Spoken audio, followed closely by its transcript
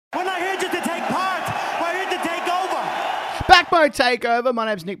Tecmo Takeover. My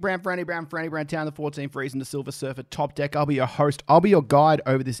name's Nick Brown, Franny Brown Town, the 14 Freezing, the Silver Surfer, Top Deck. I'll be your host. I'll be your guide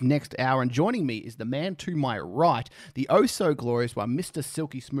over this next hour. And joining me is the man to my right, the oh-so-glorious one, Mr.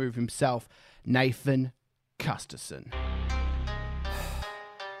 Silky Smooth himself, Nathan Custerson.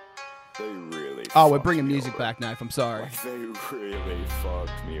 They really we're bringing music back, Nathan. I'm sorry. Like, they really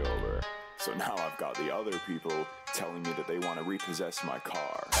fucked me over. So now I've got the other people telling me that they want to repossess my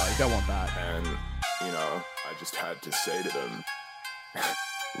car. Oh, you don't want that. And, you know, I just had to say to them,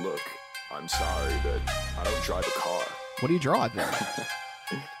 look, I'm sorry, but I don't drive a car. What do you drive then?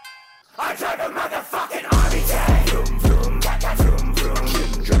 I drive a motherfucking army tank! Vroom, vroom, vroom, vroom,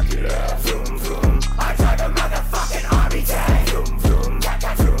 vroom, Dracula, vroom, vroom. I drive a motherfucking army tank! Vroom, vroom,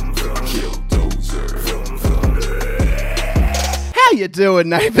 vroom, vroom, Killdozer, vroom, vroom. How you doing,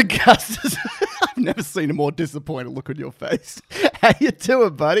 Nathan Custerson? I've never seen a more disappointed look on your face. How you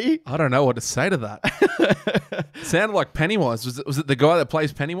doing, buddy? I don't know what to say to that. Sounded like Pennywise. Was it the guy that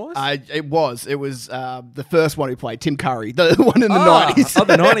plays Pennywise? It was the first one who played, Tim Curry, the one in the 90s. Oh,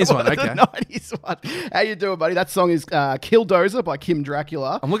 the 90s one, okay. The 90s one. How you doing, buddy? That song is Killdozer by Kim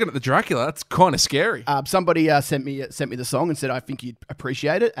Dracula. I'm looking at the Dracula. That's kind of scary. Somebody sent me the song and said, I think you'd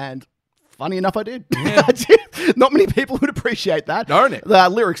appreciate it, and funny enough, I did. Yeah. I did. Not many people would appreciate that. Don't it? The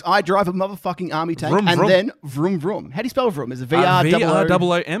lyrics, I drive a motherfucking army tank, Vroom, and vroom. then vroom vroom. How do you spell vroom? Is it V-R-O-O-M?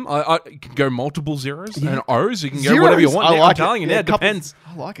 V-R-O-O-M. You can go multiple zeros and O's. You can go Zeros? whatever you want. I Yeah, like I'm telling it. you Yeah, now, it depends.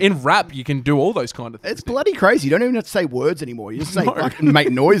 I like it. In rap, you can do all those kind of things. It's bloody crazy. You don't even have to say words anymore. You just say fucking make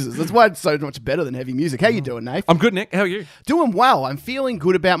noises. That's why it's so much better than heavy music. How you doing, Nate? I'm good, Nick. How are you? Doing well. I'm feeling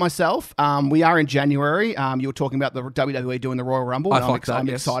good about myself. We are in January. You were talking about the WWE doing the Royal Rumble. I'm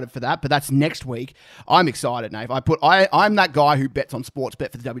excited for that. But that's next week. I'm excited, Nate. I'm that guy who bets on sports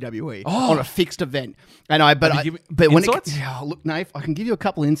bet for the WWE on a fixed event. And insights? Look, Nate, I can give you a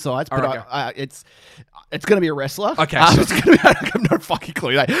couple insights, but right, it's going to be a wrestler. Okay, I have no fucking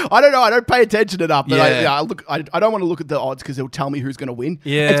clue. Mate. I don't know. I don't pay attention enough. But Yeah. I don't want to look at the odds because it'll tell me who's going to win.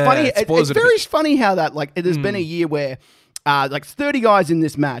 Yeah, it's funny. it It's spoils it a very bit. funny how that there's been a year where. 30 guys in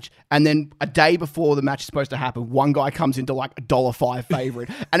this match, and then a day before the match is supposed to happen, one guy comes into like $1.05 favorite,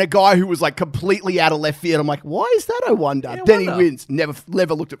 and a guy who was like completely out of left field. I'm like, why is that? I wonder. Yeah, Then he wonder. wins.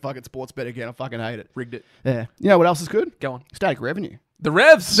 Never looked at fucking sports bet again. I fucking hate it. Rigged it. Yeah. You know what else is good? Go on. Static revenue. The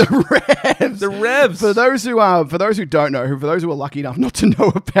Revs. Revs. The Revs. For those who don't know, for those who are lucky enough not to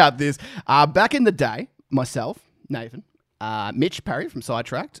know about this, back in the day, myself, Nathan, Mitch Parry from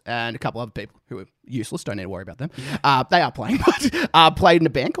Sidetracked, and a couple other people who are useless, don't need to worry about them. They are playing, but played in a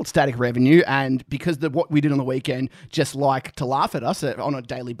band called Static Revenue, and because what we did on the weekend just like to laugh at us on a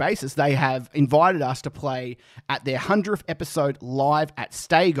daily basis, they have invited us to play at their 100th episode live at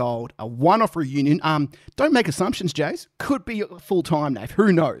Stay Gold, a one-off reunion. Don't make assumptions, Jace. Could be full-time, Nate.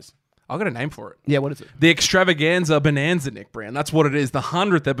 Who knows? I've got a name for it. Yeah, what is it? The Extravaganza Bonanza, Nick Brown. That's what it is. The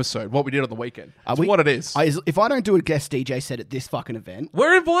 100th episode, what we did on the weekend. That's what it is. If I don't do a guest DJ set at this fucking event...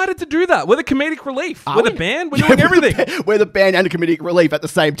 We're invited to do that. We're the comedic relief. We're the band. We're Yeah, doing everything. We're the band and the comedic relief at the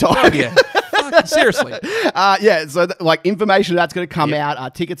same time. Oh, yeah. Fuck, seriously. So information that's going to come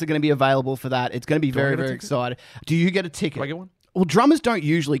out. Tickets are going to be available for that. It's going to be very, very exciting. Do you get a ticket? Do I get one? Well, drummers don't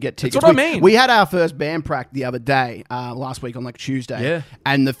usually get tickets. That's what I mean. We had our first band prac the other day, last week on like Tuesday. Yeah.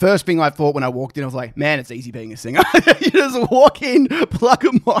 And the first thing I thought when I walked in, I was like, man, it's easy being a singer. You just walk in, plug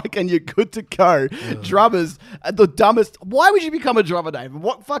a mic, and you're good to go. Ugh. Drummers, the dumbest. Why would you become a drummer, Dave?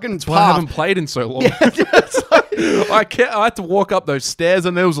 What fucking That's why I haven't played in so long. I had to walk up those stairs,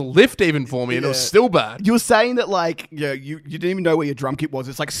 and there was a lift even for me, and it was still bad. You were saying that you didn't even know where your drum kit was.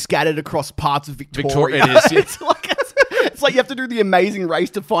 It's like scattered across parts of Victoria. It is. Yeah. It's like you have to do the Amazing Race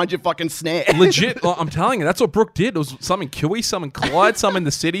to find your fucking snare. Legit, I'm telling you, that's what Brooke did. It was some in Kiwi, some in Clyde, some in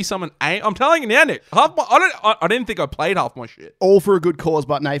the city, some in A. I'm telling you now, Nick. I didn't think I played half my shit. All for a good cause,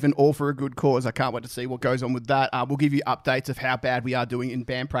 but Nathan, all for a good cause. I can't wait to see what goes on with that. We'll give you updates of how bad we are doing in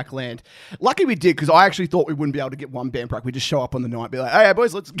band prac land. Lucky we did, because I actually thought we wouldn't be able to get one band prac. We just show up on the night and be like, hey,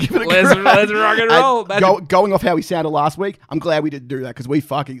 boys, let's give it a go. Let's rock and roll. Going off how we sounded last week, I'm glad we didn't do that, because we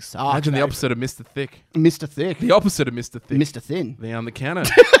fucking suck. Imagine the opposite of Mr. Thick. Mr. Thick. The opposite of Mr. Thick. Mr. Thin. The cannon.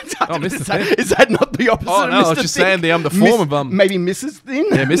 Mr. Thin. Is that not the opposite Oh, of no, Mr. I was just Thick? saying the form of maybe Mrs. Thin?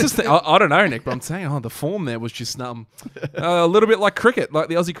 Yeah, Mrs. Thin. I don't know, Nick, but I'm saying, the form there was just a little bit like cricket, like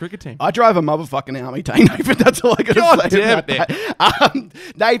the Aussie cricket team. I drive a motherfucking army tank, Nathan. That's all I got to say damn about it,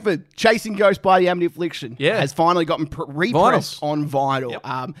 that. Nathan, Chasing Ghost by the Amity Affliction has finally gotten repressed on vinyl.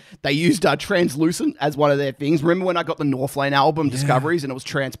 Yep. They used Translucent as one of their things. Remember when I got the Northlane album, Discoveries, and it was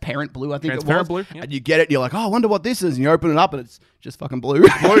transparent blue, I think Transparent it was? blue, yeah. And you get it, and you're like, oh, I wonder what this is. and you open it up and it's just fucking blue.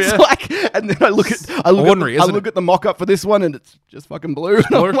 It's yeah. like, and then I look at ordinary, isn't at the mock-up for this one and it's just fucking blue. And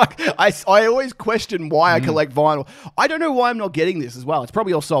I'm like, I always question why I collect vinyl. I don't know why I'm not getting this as well. It's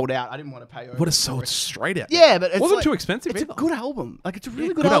probably all sold out. I didn't want to pay over. What a sold straight out. Yeah, but it wasn't too expensive It's either. a good album. Like, it's a really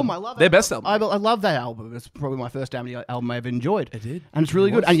good good album. album. I love it. Their best album. I love that album. It's probably my first album I ever enjoyed. It did. And it's really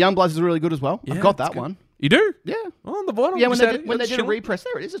It good. was. And Youngbloods is really good as well. Yeah, I've got it's that good. one. You do? Yeah. Oh, the vinyl. Yeah, when just they had did, it. when they It's did a chilling. repress,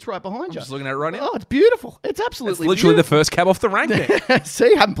 there it is. It's right behind you. Just looking at it right now. Oh, it's beautiful. It's It's absolutely literally the beautiful. first cab off the rank there.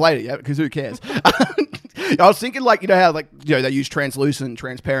 See, I haven't played it yet because who cares? I was thinking, like, you know how, like, you know, they use translucent,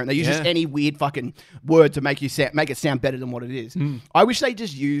 transparent. They use just Yeah. any weird fucking word to make it sound better than what it is. I wish they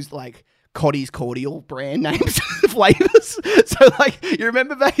just used like Coddy's Cordial brand names, flavors. So, like, you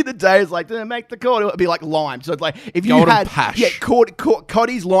remember back in the day, it's like, make the cordial, it'd be like lime. So, it's like, if you Golden had, Pash. yeah,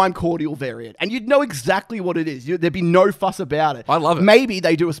 Coddy's lime cordial variant, and you'd know exactly what it is. There'd be no fuss about it. I love it. Maybe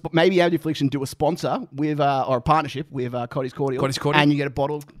they do maybe Audi Affliction do a sponsor with, or a partnership with Coddy's Cordial. Coddy's Cordial. And you get a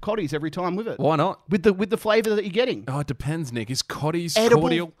bottle of Coddy's every time with it. Why not? With the flavor that you're getting. Oh, it depends, Nick. Is Coddy's Edible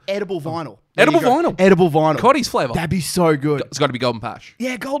cordial? vinyl. There Edible you go. vinyl? Edible vinyl. Coddy's flavour? That'd be so good. It's got to be Golden Pash.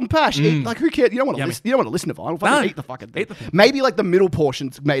 Yeah, Golden Pash. Like, who cares? You don't want to Yummy. listen. You don't want to listen to vinyl. Fucking No. eat the fucking thing. Eat the thing. Maybe like the middle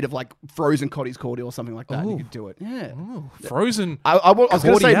portion's made of like frozen Coddy's Cordial or something like that. You Ooh. could do it. Yeah. Frozen. I was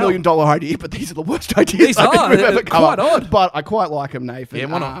going to say $1 Cordial. million idea, but these are the worst ideas These I think are. we've They're ever come quite up. odd. But I quite like them, Nathan. Yeah,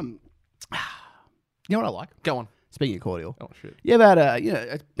 why not? You know what I like? Go on. Speaking of cordial. Oh, shit. Yeah,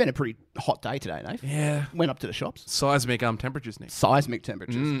 it's been a pretty hot day today, Nate. Yeah. Went up to the shops. Seismic temperatures, Nick. Seismic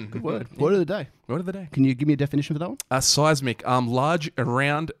temperatures. Good word. Word of the day. Word of the day. Can you give me a definition for that one? Seismic. Large,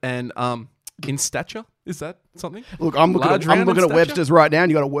 round, and in stature. Is that something? Look, I'm looking Large, at round, and stature? Webster's right now, and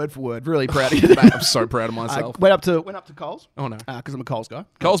you got a word for word. Really proud of you. Mate, I'm so proud of myself. Went up to Coles. Oh, no. Because I'm a Coles guy.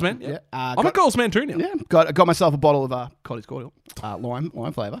 Coles man? Yeah. I'm a Coles man too now. Yeah. Got myself a bottle of Coddy's Cordial, lime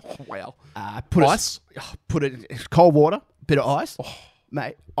flavour. Wow. Put Ice? Put it in cold water, bit of ice.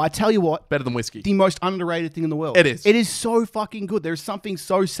 Mate, I tell you what, Better than whiskey. the most underrated thing in the world. It is. It is so fucking good. There's something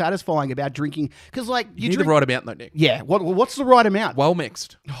so satisfying about drinking. Because, like, You need drink... the right amount though, Nick. Yeah. What's the right amount? Well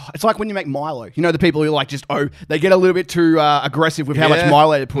mixed. It's like when you make Milo. You know the people who like just, they get a little bit too aggressive with how much Yeah.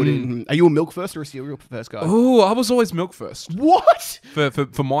 Milo they put in. Are you a milk first or a cereal first guy? Oh, I was always milk first. What?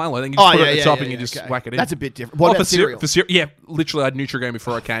 For Milo, then you just put it in the shop and you yeah, just okay. whack it in. That's a bit different. What about cereal? For cereal? Yeah, literally I had Nutrigrain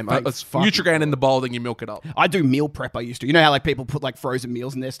before I came. Thank It's fucking Nutrigrain in the bowl, then you milk it up. I do meal prep. I used to. You know how like people put like frozen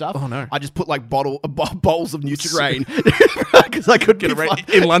meals in their stuff? Oh, no. I just put like bowls of Nutrigrain because I couldn't Get it be ready fucked.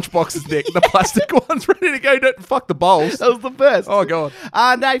 in lunchboxes, Nick. The plastic ones ready to go. Don't fuck the bowls. That was the best. Oh, God.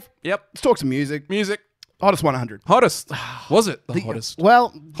 Dave, Yep. let's talk some music. Music. Hottest 100. Hottest. Was it the hottest?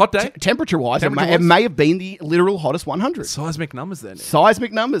 Well, Hot day? temperature-wise, it Temperature-wise? may have been the literal hottest 100. Seismic numbers then.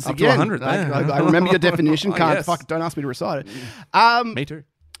 Seismic numbers Up to again. 100, yeah. I remember your definition. Oh, Can't yes. don't ask me to recite it. Me too.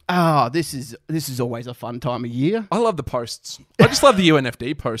 This is always a fun time of year. I love the posts. I just love the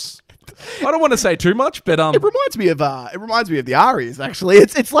UNFD posts. I don't want to say too much, but It reminds me of the Aries. Actually,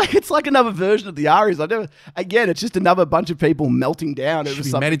 it's like another version of the Aries. It's just another bunch of people melting down over should be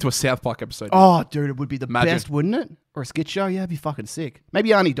something. made into a South Park episode. Oh, dude, it would be the Imagine. best, wouldn't it? Or a skit show? Yeah, it'd be fucking sick. Maybe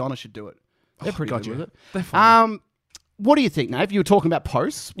Arnie Donna should do it. They're pretty God, good yeah. with it. They're funny. What do you think, Nave? You were talking about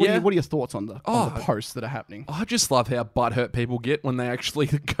posts. What Yeah. are your thoughts on the posts that are happening? I just love how butthurt people get when they actually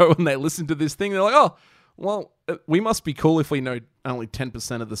go and they listen to this thing. They're like, oh, well, we must be cool if we know only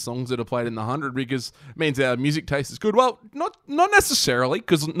 10% of the songs that are played in the 100 because it means our music taste is good. Well, not necessarily,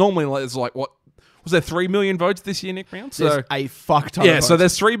 because normally there's like, what, was there 3 million votes this year, Nick Brown? So There's a fuck ton. yeah, of so votes.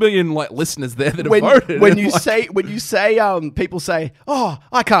 there's 3 million like listeners there that have when voted. when And, you like, say people say, oh,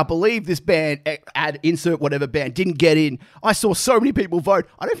 I can't believe this band add insert whatever band didn't get in. I saw so many people vote.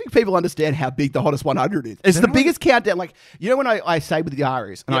 I don't think people understand how big the hottest 100 is. It's the biggest countdown. Like, you know when I say with the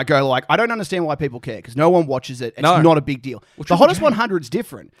Aries and I go like, I don't understand why people care because no one watches it. It's No. not a big deal. The Triple hottest J. 100 is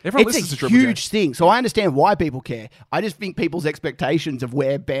different. Everyone It's listens a to Triple J. huge thing. So I understand why people care. I just think people's expectations of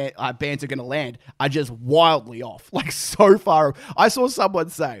where bands are going to land are just wildly off. Like so far. I saw someone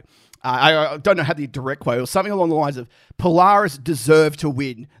say, I don't know how the direct quote, or something along the lines of Polaris deserve to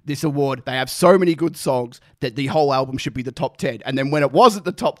win this award. They have so many good songs that the whole album should be the top 10. And then when it was at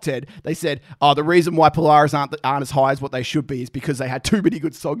the top 10, they said, oh, the reason why Polaris aren't as high as what they should be is because they had too many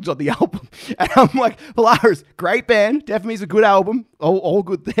good songs on the album. And I'm like, Polaris, great band. Definitely is a good album. All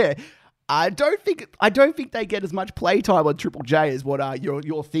good there. I don't think they get as much playtime on Triple J as what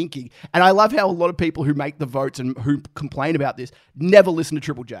you're thinking. And I love how a lot of people who make the votes and who complain about this never listen to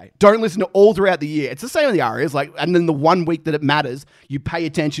Triple J. Don't listen to all throughout the year. It's the same in the Arias. And then the 1 week that it matters, you pay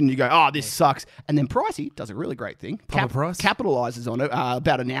attention and you go, oh, this sucks. And then Pricey does a really great thing. Price. Capitalizes on it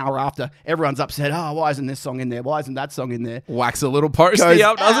about an hour after everyone's upset. Oh, why isn't this song in there? Why isn't that song in there? Whacks a little postie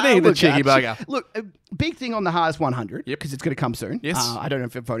up, doesn't he? The cheeky bugger. Look, a big thing on the hardest 100, because it's going to come soon. Yes. I don't know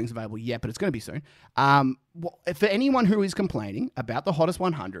if voting's available yet, but it's going to be soon. For anyone who is complaining about the hottest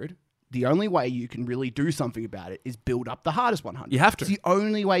 100, the only way you can really do something about it is build up the hardest 100. You have to. It's the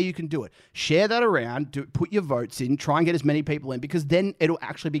only way you can do it. Share that around, put your votes in, try and get as many people in, because then it'll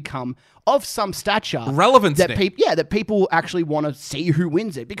actually become of some stature. Relevance, that Nick. that people actually want to see who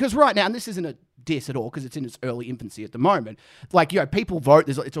wins it. Because right now, and this isn't a diss at all because it's in its early infancy at the moment. People vote.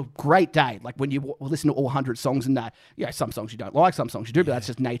 It's a great day. Like when you listen to all 100 songs and that, some songs you don't like, some songs you do, but that's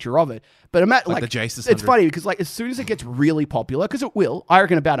just nature of it. But like the Jace's it's 100. funny because as soon as it gets really popular, because it will, I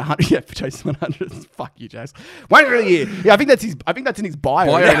reckon about 100. Yeah, for Jace's 100. Fuck you, Jace. Wanker of the year. Yeah, I think that's in his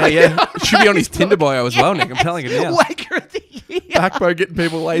bio. Yeah. It should be on his Tinder bio as well, Nick. I'm telling you now. Wanker of the year. Backbone getting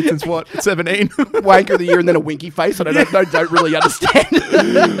people laid since what? 17. Wanker of the year and then a winky face. I don't really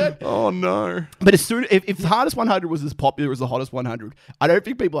understand. Oh no. But as soon if the hardest 100 was as popular as the hottest 100, I don't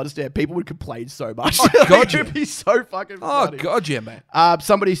think people understand. People would complain so much. Oh, God, It'd be so fucking Oh funny. god, yeah, man.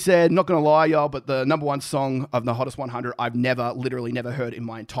 Somebody said, not gonna lie, y'all, but the number one song of the hottest 100 I've literally never heard in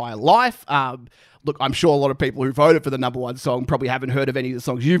my entire life. Look, I'm sure a lot of people who voted for the number one song probably haven't heard of any of the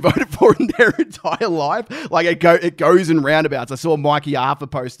songs you voted for in their entire life. Like it goes in roundabouts. I saw Mikey Arthur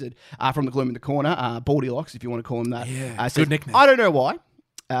posted from the Gloom in the Corner, Baldy Locks, if you want to call him that. Yeah, says, good nickname. I don't know why.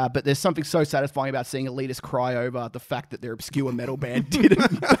 But there's something so satisfying about seeing elitists cry over the fact that their obscure metal band didn't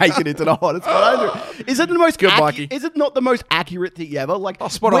make it into the hottest 100. Is it the most Mikey. Is it not the most accurate thing ever? Like,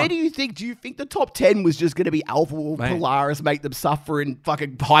 spot where on. do you think the top 10 was just going to be Alpha or Polaris, Make Them Suffer, and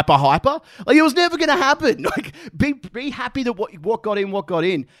fucking Hyper? Like, it was never going to happen. Like, be happy that what got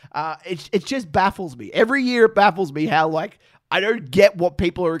in. It just baffles me. Every year it baffles me how, like, I don't get what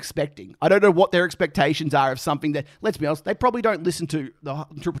people are expecting. I don't know what their expectations are of something that, let's be honest, they probably don't listen to the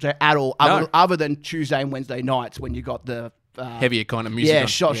Triple J at all, other than Tuesday and Wednesday nights when you got the heavier kind of music. Yeah,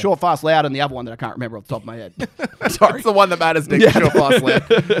 Short, Fast, Loud, and the other one that I can't remember off the top of my head. Sorry. It's the one that matters, Nick. Yeah. Short, Fast, Loud.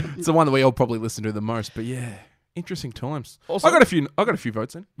 It's the one that we all probably listen to the most. But yeah, interesting times. Also- I got a few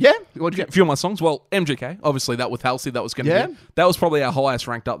votes in. Yeah? What'd you A get? few of my songs. Well, MGK, obviously that with Halsey, that was going to Yeah. be. That was probably our highest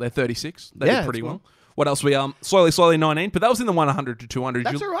ranked up there, 36. They Yeah, did pretty that's well. What else? We slowly 19, but that was in the 100 to 200.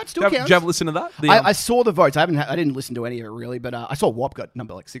 That's all right, still did counts. you have a listen to that? I saw the votes. I didn't listen to any of it really, but I saw WAP got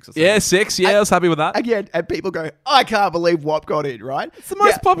number like 6 or something. yeah, 6. Yeah, I was happy with that. Again, and people go, I can't believe WAP got in, right? It's the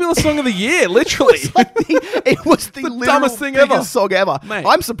most popular song of the year, literally. It was the dumbest thing biggest ever. song ever. Mate.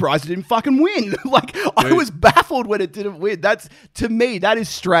 I'm surprised it didn't fucking win. I was baffled when it didn't win. To me, that is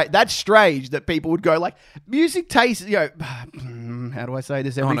strange. That's strange that people would go like, music taste, how do I say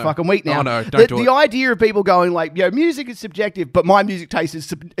this every no. fucking week now? Oh, no, don't do it. The idea of people going like, music is subjective, but my music taste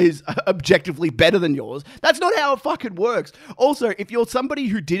is objectively better than yours. That's not how it fucking works. Also, if you're somebody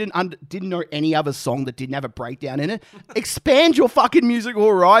who didn't know any other song that didn't have a breakdown in it, expand your fucking musical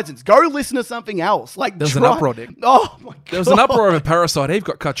horizons. Go listen to something else. Like, There was an uproar, Dick. Oh my god. There was an uproar over Parasite Eve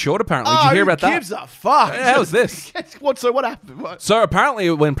got cut short, apparently. Did you hear about Who that? gives a fuck? Yeah, how's this? What happened? What? So apparently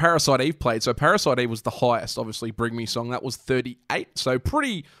when Parasite Eve played, so Parasite Eve was the highest, obviously, Bring Me song. That was 38. So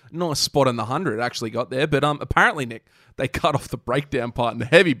pretty nice spot in the 100 it actually got there. But apparently, Nick, they cut off the breakdown part and the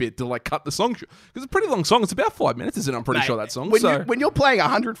heavy bit to like cut the song short. Because it's a pretty long song. It's about 5 minutes, isn't it? I'm pretty sure that song. When you're playing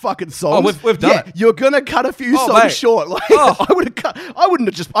 100 fucking songs, we've done it. You're gonna cut a few songs mate. short. Like Oh. I would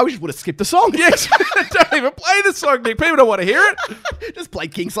have skipped the song. Yes, don't even play the song, Nick. People don't want to hear it. Just play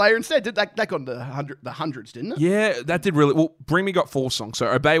Kingslayer instead. That got the hundreds, didn't it? Yeah, that did really well. Bring Me got 4 songs. So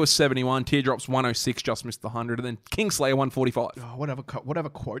Obey was 71, Teardrops 106, just missed the 100, and then Kingslayer 145. Oh, whatever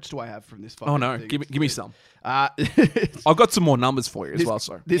quotes do I have from this? Oh no, thing? give me some. This I've got some more numbers for you as well.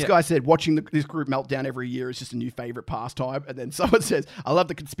 So guy said watching this group meltdown every year is just a new favorite pastime. And then someone says, I love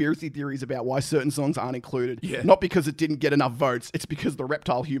the conspiracy theories about why certain songs aren't included. Yeah. Not because it didn't get enough votes. It's because the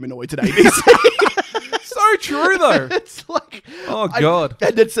reptile humanoids at ABC. so true though. It's like, Oh, God.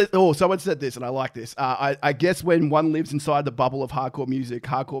 And it says, someone said this, and I like this. I guess when one lives inside the bubble of hardcore music,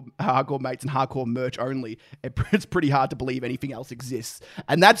 hardcore mates, and hardcore merch only, it's pretty hard to believe anything else exists.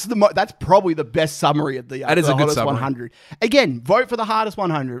 And that's that's probably the best summary of the That is the a good hottest summary. 100. Again, vote for the hardest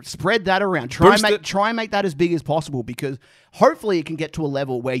 100. Spread that around. Boost it. Try and make that as big as possible, because hopefully it can get to a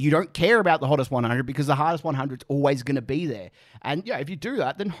level where you don't care about the hottest 100, because the hardest 100 is always going to be there. And if you do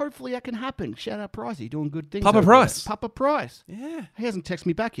that, then hopefully that can happen. Shout out Pricey, doing good things. Papa over Price. there. Papa Price. right. Yeah. He hasn't texted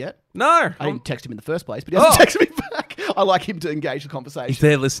me back yet. No. I didn't text him in the first place, but he hasn't Oh. texted me back. I like him to engage the conversation. He's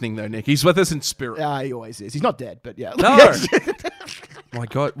there listening, though, Nick. He's with us in spirit. He always is. He's not dead, but yeah. No. My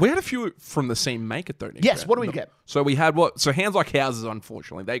God. We had a few from the same make it, though, Nick. Yes, what do we get? So we had what? So Hands Like Houses,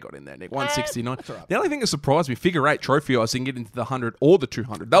 unfortunately, they got in there, Nick. 169. all right. The only thing that surprised me, Figure 8 Trophy Eyes didn't get into the 100 or the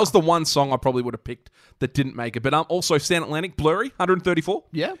 200. That was the one song I probably would have picked that didn't make it. But also Sound Atlantic, Blurry, 134.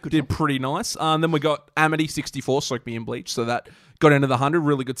 Yeah, good Did pretty nice. Then we got Amity, 64, Soak Me in Bleach. So that got into the 100.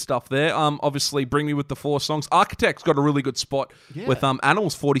 Really good stuff there. Obviously, Bring Me With the 4 songs. Architects got a really good spot with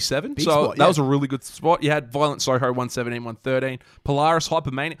Animals, 47. Big so spot, that yeah. was a really good spot. You had Violent Soho, 117, 113. Polaris,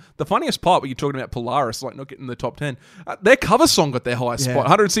 Hypermania. The funniest part when you're talking about Polaris, like not getting in the top 10, their cover song got their highest spot.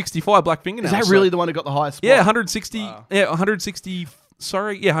 165, Black Fingernails. Is that really the one who got the highest spot? Yeah, 160. Yeah, 160.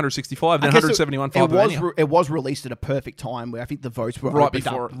 Sorry, yeah, 165. Then I guess 171. It was released at a perfect time where I think the votes were Right opened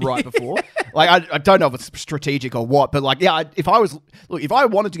before up it. right before. Like I don't know if it's strategic or what, but like if I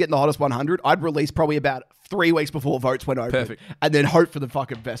wanted to get in the hottest 100, I'd release probably about 3 weeks before votes went open. Perfect. And then hope for the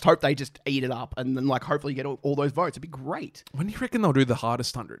fucking best. Hope they just eat it up and then like hopefully get all those votes. It'd be great. When do you reckon they'll do the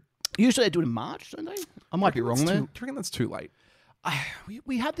hardest 100? Usually they do it in March, don't they? I might be wrong there. Do you reckon that's too late?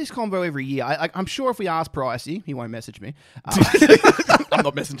 We have this convo every year. I'm sure if we ask Pricey, he won't message me. I'm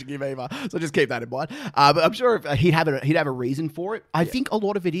not messaging him either, so just keep that in mind. But I'm sure if he'd have a reason for it. I think a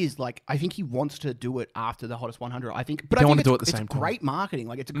lot of it is like I think he wants to do it after the hottest 100. I think, but I Don't think want to do it it's at the same time. great marketing.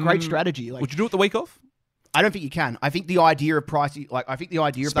 Like it's a great strategy. Like Would you do it the week off? I don't think you can. I think the idea of Pricey, like I think the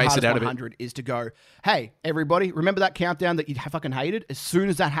idea of the Space it hardest out a bit. 100 is to go, hey everybody, remember that countdown that you fucking hated? As soon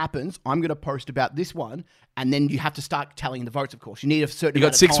as that happens, I'm going to post about this one, and then you have to start tallying the votes. Of course, you need a certain. You got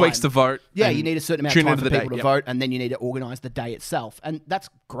amount of 6 time. weeks to vote. Yeah, and you need a certain amount tune of time into for the people day. to Yep. vote, and then you need to organise the day itself, and that's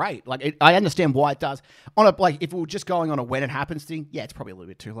great. Like, I understand why it does. If we were just going on a when it happens thing, yeah, it's probably a little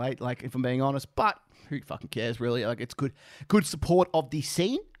bit too late. Like, if I'm being honest, but who fucking cares, really? Like, it's good support of the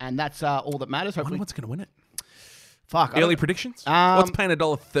scene, and that's all that matters. I wonder Hopefully, what's going to win it. fuck. Early predictions? What's paying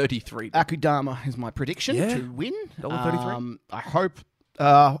 $1.33? Akudama is my prediction Yeah. to win. $1.33. I hope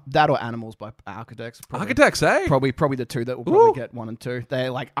that or Animals by Architects. Probably. Architects, eh? Probably the two that will probably Ooh. get 1 and 2.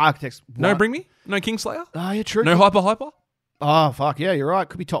 They're like Architects. No Bring Me? No Kingslayer? Oh, yeah, true. No Hyper? Oh, fuck. Yeah, you're right.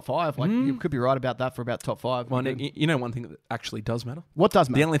 Could be top 5. Like, you could be right about that for about top 5. Well, Nick, you know one thing that actually does matter? What does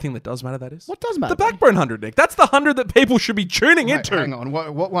The matter? only thing that does matter, that is? What does matter? The Backbone 100, Nick. That's the 100 that people should be tuning Wait, into. hang on.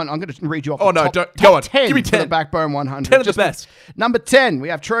 What one? I'm going to read you off. Oh, the no, top, don't- top go on. 10 Give me for the 10. Backbone 100. 10 of the Just best. Number 10, we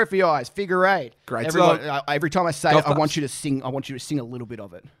have Trophy Eyes, Figure 8. Great Everyone, song. every time I say Golf it, I want claps. you to sing. I want you to sing a little bit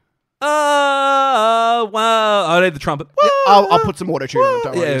of it. Oh, wow. I need the trumpet. I'll put some auto tune on it.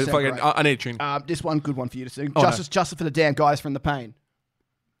 Don't worry. Yeah, It'll sound fucking, great. I need a tune. This one, good one for you to sing. Oh, no. Justice for the damn guys from the pain.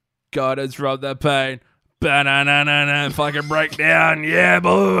 God has rubbed that pain. Ba-na-na-na-na. Fucking breakdown. Yeah,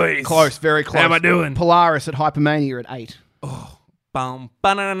 boys. Close, very close. How am I doing? Polaris at Hypermania at 8. Bum,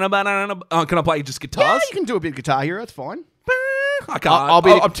 ba-na-na-na, ba-na-na-na. Oh, can I play just Yeah, guitars? you can do a bit of Guitar Hero. It's fine. I can't.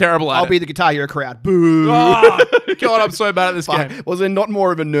 I'm terrible at I'll it. be the Guitar Hero crowd. Boo. Oh, God, I'm so bad at this Fuck. game. Was there not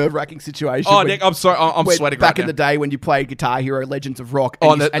more of a nerve-wracking situation? Oh, when- Nick, I'm sorry. I'm when sweating back right in the day when you played Guitar Hero Legends of Rock,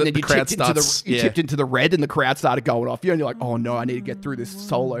 Oh, and, and then the you crowd tipped into the starts- you yeah. tipped into the red, and the crowd started going off. You and you're like, oh no, I need to get through this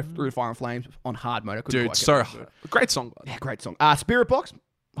solo through Fire and Flames on hard mode. I couldn't Dude, quite get so through it. great song. Bud. Yeah, great song. Spirit Box,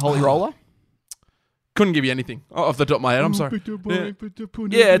 Holy Roller. Couldn't give you anything off the top of my head. I'm sorry. Yeah,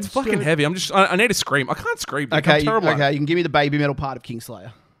 it's fucking heavy. I need to scream. I can't scream. Nick. Okay, I'm terrible at it. okay, you can give me the baby metal part of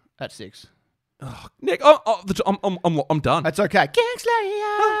Kingslayer at 6. Nick, I'm done. That's okay.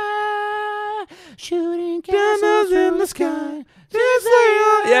 Kingslayer, shooting castles in the sky.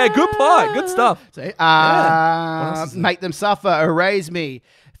 Yeah, good part. Good stuff. See, else is there? make them suffer, erase me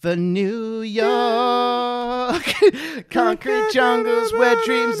for New York. Concrete jungles where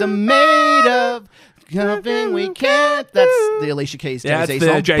dreams are made of. Nothing we can't. That's the Alicia Keys Yeah, Jay-Z it's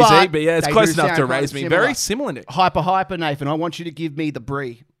the song. Jay-Z, but yeah, it's they close do enough sound to kind of raise me. similar. Very similar, Nick. Hyper, Nathan. I want you to give me the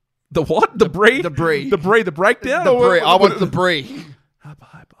brie. The what? The brie? The brie. The brie, the breakdown? The Or brie. what- I want what- the brie.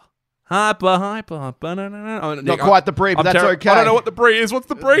 Hyper. Ba-na-na-na. Oh, Nick, Not quite the brie, but I'm that's terri- okay. I don't know what the brie is. What's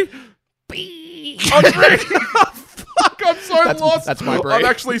the brie? Oh, the brie. Fuck, I'm so lost. that's my brie. I'm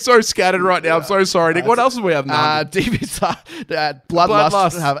actually so scattered right now. I'm so sorry, Nick. What else do we have now? Bloodlust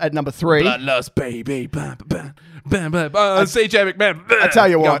Bloodlust. at number 3. Bloodlust, baby. Bam, bam, bam, bam. CJ McMahon. I tell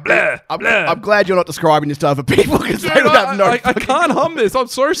you what, Blah, I'm blah. glad you're not describing this to other people because they Dude, don't have no. I can't hum this. I'm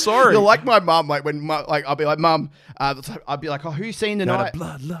so sorry. You're like my mum. Like when I'll be like, Mum, I'd be like, oh, who you seen Got tonight? a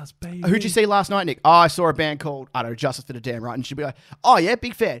bloodlust, baby. Who'd you see last night, Nick? Oh, I saw a band called, I don't know, Justice for the Damn Right. And she'd be like, oh, yeah,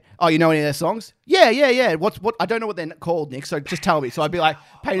 big fan. Oh, you know any of their songs? Yeah. What? I don't know what they're called, Nick, so just tell me. So I'd be like,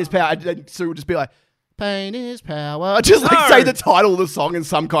 Painter's Power. And then Sue would just be like, Pain is power. Just like say the title of the song in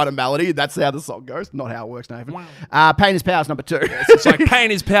some kind of melody. That's how the song goes. Not how it works, Nathan. Wow. Pain is power is number 2. It's like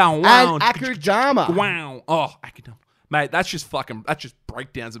pain is power. Wow. And Akudama. Wow. Oh, Akudama. Mate, that's just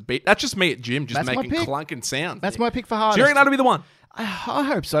breakdowns of beat. That's just me at gym, just That's my making pick. clunking sounds. That's dude. my pick for Do hardest. you reckon that'll be the one? I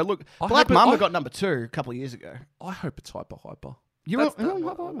hope so. Look, I Black hope it- Mamba I- got number 2 a couple of years ago. I hope it's Hyper. You're That's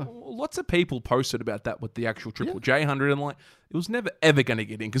lots of people posted about that with the actual Triple J 100, and like it was never ever going to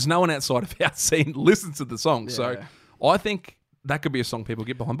get in because no one outside of our scene listens to the song. So I think that could be a song people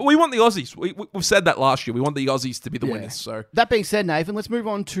get behind. But we want the Aussies. We've said that last year. We want the Aussies to be the winners. So That being said, Nathan, let's move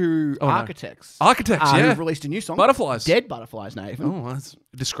on to Architects. Architects, yeah. Who've released a new song. Butterflies. Dead Butterflies, Nathan. Oh, that's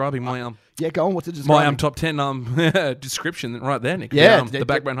describing my Yeah, go on. What's it describing? top 10 description right there, Nick. Yeah, the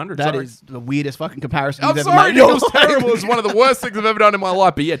Backbone 100. That sorry. is the weirdest fucking comparison I'm you've ever sorry, made. Nick, it was terrible. It was one of the worst things I've ever done in my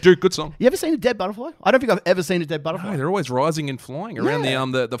life. But yeah, dude, good song. You ever seen a dead butterfly? I don't think I've ever seen a dead butterfly. No, they're always rising and flying around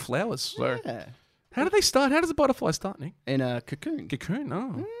Yeah. the flowers. So Yeah. how do they start? How does a butterfly start, Nick? In a cocoon. Cocoon.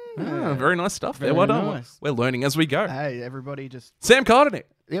 Oh. Ah, very nice stuff there. Very Well done. nice. We're learning as we go. Hey, everybody just... Sam Carter, Nick.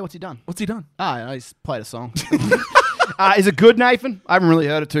 Yeah, what's he done? What's he done? He's played a song. Is it good, Nathan? I haven't really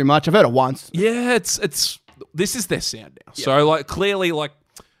heard it too much. I've heard it once. Yeah, it's this is their sound now. So like clearly like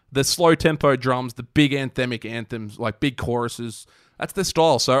the slow tempo drums, the big anthemic anthems, like big choruses, that's their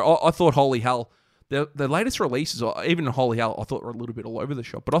style. So I thought Holy Hell, the latest releases, or even Holy Hell, I thought were a little bit all over the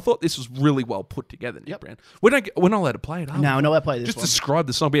shop. But I thought this was really well put together, Nick Brown. We're not allowed to play it, are we? No, I play this Just one. describe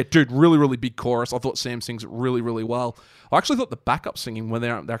the song. But yeah, dude, really, really big chorus. I thought Sam sings it really, really well. I actually thought the backup singing when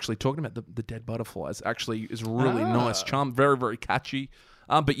they're actually talking about the dead butterflies actually is really nice. Charm, very, very catchy.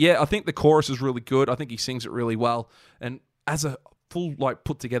 But yeah, I think the chorus is really good. I think he sings it really well. And as a full like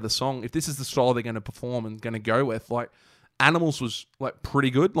put together song, if this is the style they're going to perform and going to go with, like Animals was like pretty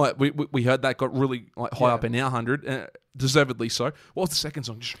good. Like we heard that got really like high up in our 100, deservedly so. What was the second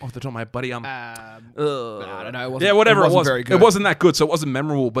song? Just off the top of my head, buddy. I don't know. Yeah, whatever it was. Very good. It wasn't that good, so it wasn't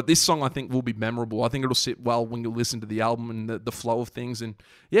memorable. But this song, I think, will be memorable. I think it'll sit well when you listen to the album and the flow of things. And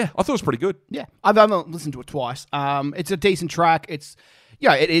yeah, I thought it was pretty good. Yeah, I've only listened to it twice. It's a decent track. It's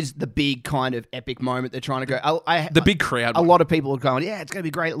it is the big kind of epic moment they're trying to go. The big crowd. A lot of people are going, yeah, it's going to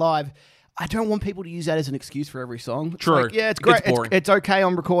be great live. I don't want people to use that as an excuse for every song. It's True. like, yeah, it's It gets great. boring. It's okay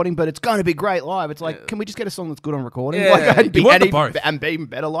on recording, but it's going to be great live. It's like, can we just get a song that's good on recording? Yeah, Like, you want the both. and be even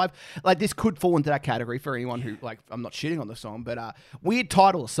better live. Like, this could fall into that category for anyone who, like, I'm not shitting on the song, but weird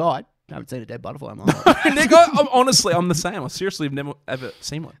title aside, I haven't seen a dead butterfly in my life. Nick, honestly, I'm the same. I seriously have never ever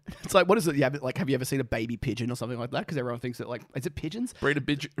seen one. It's like, what is it? Yeah, like, have you ever seen a baby pigeon or something like that? Because everyone thinks that, like, is it pigeons? Breed a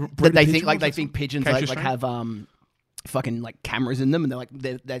pigeon. That they think pigeons Catch a like string? have fucking like cameras in them, and they're like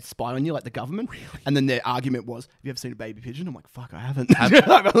they spy on you like the government. And then their argument was, "Have you ever seen a baby pigeon?" I'm like, "Fuck, I haven't.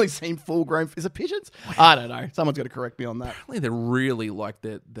 I've only seen full grown. Is it pigeons? I don't know. Someone's got to correct me on that." Apparently, they're really like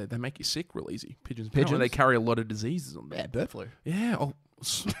they make you sick real easy. Pigeons. Apparently, they carry a lot of diseases on them. Yeah, bird flu. Yeah. Oh,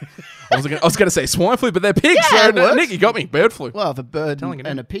 I was going to say swine flu, but they're pigs. Yeah, so, it works. Nick, you got me. Bird flu. Well, if a bird Telling you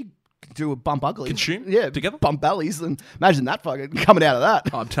and now. a pig do a bump ugly, Consume yeah, together? bump bellies, and imagine that fucking coming out of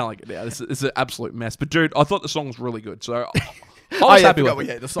that. I'm telling you now, this is an absolute mess. But dude, I thought the song was really good, so I Oh, was yeah, happy I with forgot it. we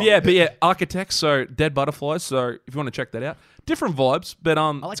had the song. But yeah, Architects, so Dead Butterflies. So if you want to check that out, different vibes, but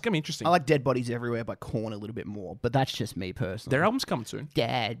it's gonna be interesting. I like Dead Bodies Everywhere by Korn a little bit more, but that's just me personally. Their album's coming soon.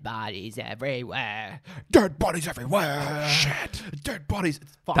 Dead bodies everywhere. Dead bodies everywhere. Shit. Dead bodies.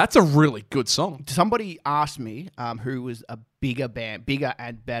 Fuck. That's a really good song. Somebody asked me who was a bigger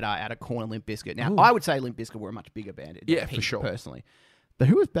and better out of Korn and Limp Bizkit. Now, I would say Limp Bizkit were a much bigger band. Yeah, for sure. Personally. But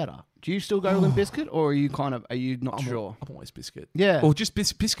who was better? Do you still go Limp Bizkit, or are you not sure? I'm always Biscuit. Yeah. Or just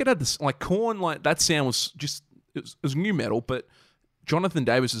Biscuit had this, like Korn, like that sound was just, it was new metal, but Jonathan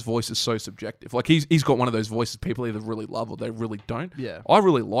Davis's voice is so subjective. Like he's got one of those voices people either really love or they really don't. Yeah. I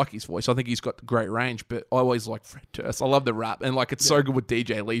really like his voice. I think he's got great range, but I always like Fred Durst. I love the rap, and like it's so good with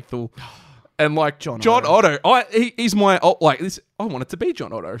DJ Lethal. And like John Otto, he's my this. I want it to be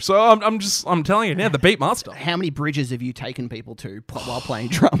John Otto, so I'm telling you now, the beat master. How many bridges have you taken people to while playing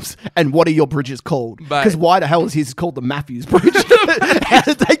drums? And what are your bridges called? Mate. Because why the hell is his called the Matthews Bridge? How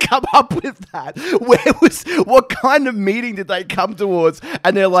did they come up with that? What kind of meeting did they come towards?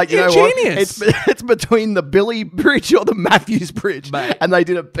 And they're like, you know Ingenious. what? It's between the Billy Bridge or the Matthews Bridge. Mate. And they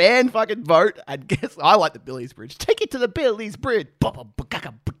did a band fucking vote. And guess I like the Billy's Bridge. Take it to the Billy's Bridge.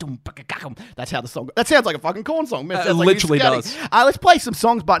 That's how the song. That sounds like a fucking Korn song. Man. It sounds like literally you're does. scatting. Let's play some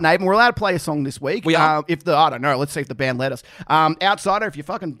songs, but Nathan, we're allowed to play a song this week. We are. I don't know. Let's see if the band let us. Outsider, if you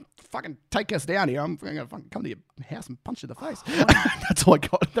fucking take us down here, I'm gonna fucking come to your house and punch you in the face. That's all I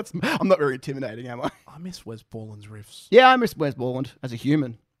got. I'm not very intimidating, am I? I miss Wes Borland's riffs. Yeah, I miss Wes Borland as a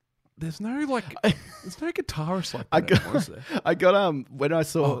human. there's no guitarist like that anymore, is there? I got when I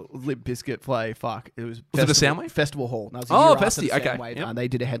saw Limp Bizkit play. It was it a Soundwave? Festival Hall. That was a year after the Festi. Okay. Soundwave, Yep. they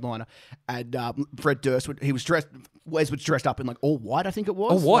did a headliner, and Fred Durst. Wes was dressed up in like all white. I think it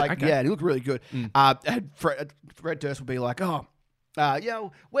was. All white, Like, okay. Yeah, and he looked really good. And Fred Durst would be like, "Oh,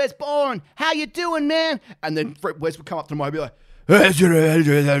 yo, where's Bourne? How you doing, man?" And then Wes would come up to him and be like, and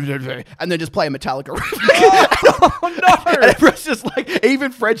then just play a Metallica riff. Oh no! And everyone's just like,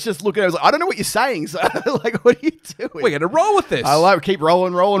 even Fred's just looking at us like, I don't know what you're saying. So, like, what are you doing? We're going to roll with this. I like keep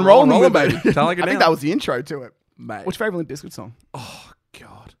rolling rolling, with baby. it. Metallica I think down. that was the intro to it. Mate. What's your favorite Limp Bizkit song? Oh,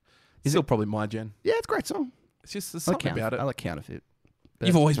 God. Still probably my gen. Yeah, it's a great song. It's just there's I like something about it. I like Counterfeit.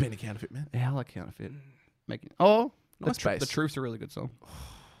 You've always been a counterfeit, man. Yeah, I like Counterfeit. Nice bass. The Truth's a really good song.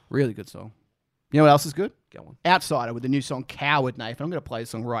 Really good song. You know what else is good? Go on. Outsider with the new song Coward, Nathan. I'm going to play the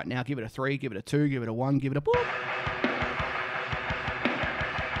song right now. Give it a 3, give it a 2, give it a 1, give it a boop.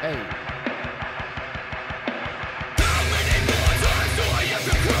 Hey.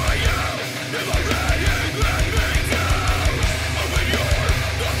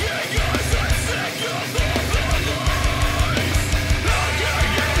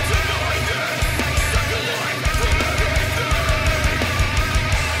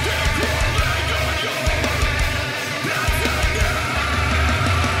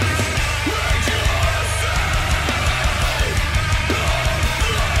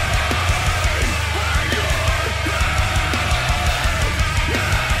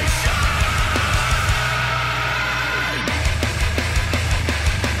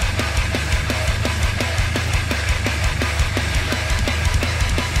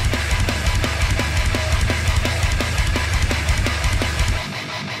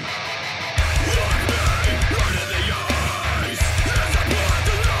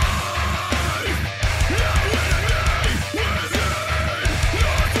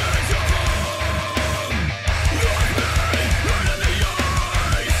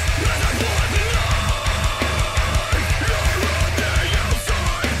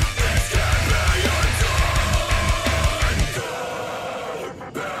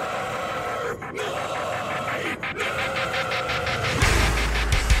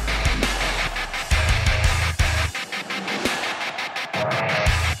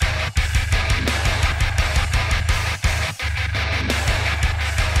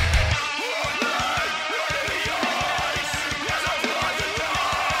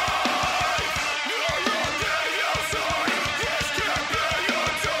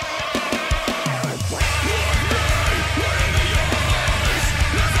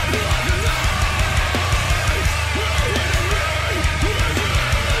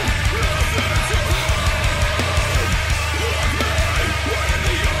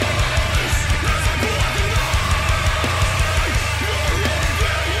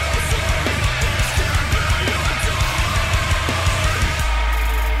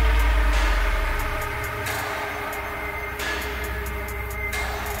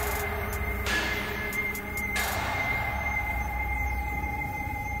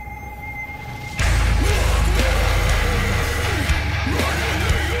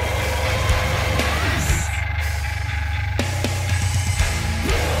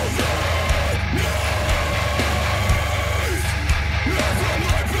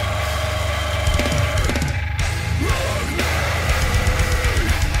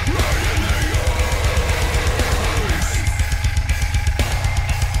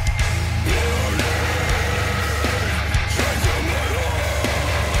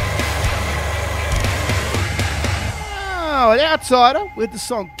 Oh, an outsider with the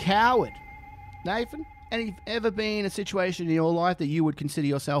song Coward. Nathan, any ever been in a situation in your life that you would consider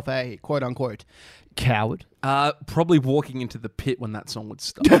yourself a quote-unquote coward? Probably walking into the pit when that song would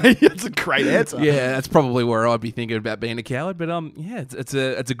start. That's a great answer. Yeah, that's probably where I'd be thinking about being a coward. But yeah, it's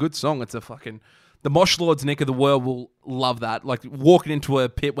a good song. It's a fucking the Mosh Lords neck of the world will love that. Like walking into a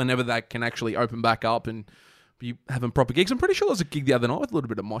pit whenever that can actually open back up and be having proper gigs. I'm pretty sure there's a gig the other night with a little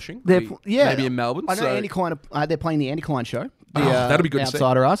bit of moshing. Maybe in Melbourne. I know Anticline. They're playing the Anticline show. That'll be good to see.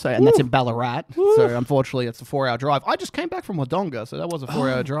 Outsider us, and that's in Ballarat. So unfortunately, it's a 4-hour drive. I just came back from Wodonga, so that was a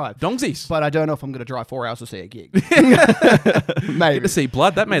 4-hour drive. Dongsies. But I don't know if I'm going to drive 4 hours to see a gig. Good Maybe. to see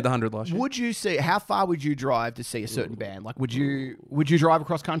Blood. That made the 100 last year. Would you see how far would you drive to see a certain band? Like, would you drive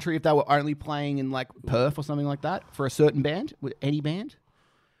across country if they were only playing in like Perth or something like that for a certain band? With any band?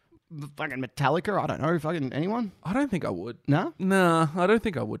 Fucking Metallica? I don't know. Fucking anyone? I don't think I would. No? Nah, I don't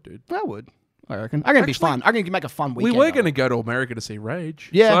think I would, dude. I would. I reckon. I'm going to be fun. I'm going to make a fun We weekend. were of going to it. go to America to see Rage.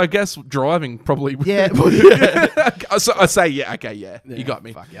 Yeah. So I guess driving probably. Yeah. So I say yeah. Okay, yeah. You got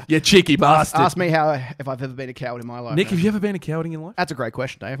me. fuck yeah. You cheeky bastard. Ask me if I've ever been a coward in my life. Nick, mate. have you ever been a coward in your life? That's a great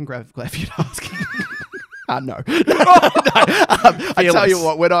question, Dave. I'm glad for you to ask. No. I tell you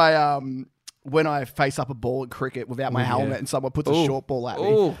what, when I face up a ball at cricket without my helmet and someone puts a short ball at me,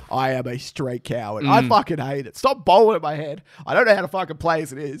 Ooh. I am a straight coward. I fucking hate it. Stop bowling at my head. I don't know how to fucking play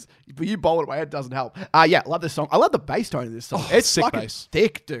as it is, but you bowling at my head doesn't help. Yeah, love this song. I love the bass tone of this song. It's sick fucking bass.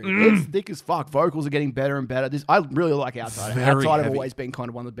 thick, dude. It's thick as fuck. Vocals are getting better and better. I really like Outside. Very Outside have heavy. always been kind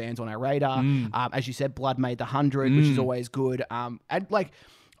of one of the bands on our radar. As you said, Blood made the 100, which is always good. And like,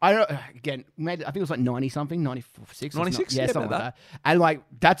 I don't again, I think it was like 90 something, 96. 96? Yeah, Yeah, something like about that. And like,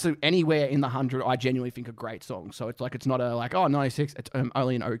 that's anywhere in the 100, I genuinely think a great song. So it's like, it's not a like, 96, it's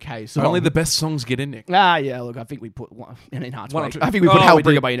only an okay song. Only the best songs get in, Nick. Yeah, look, I think we put one in Heart's One or Wake. two. I think we put Oh, Hell we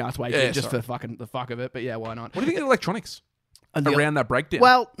Bringer did. by Heart's Wake Yeah, just sorry. for fucking the fuck of it. But yeah, why not? What do you think of electronics And the- around that breakdown?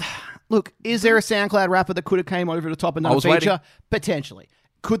 Well, look, is there a SoundCloud rapper that could have came over the top and done a was feature? waiting. Potentially.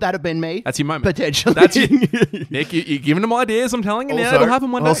 Could that have been me? That's your moment. Potentially. That's Nick, you're giving them ideas. I'm telling you now, it'll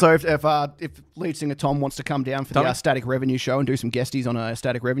happen one day. Also, if lead singer Tom wants to come down for Tommy? the Static Revenue show and do some guesties on a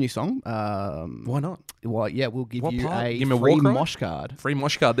Static Revenue song, Why not? well, yeah, we'll give What you part? a Give me a free war cry? mosh card. Free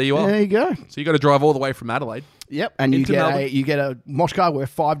mosh card. There you are. There you go. So you got to drive all the way from Adelaide. Yep, and you Into get Melbourne. you get a mosh card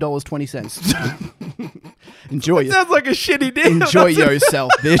worth $5.20. Enjoy your Sounds like a shitty deal. enjoy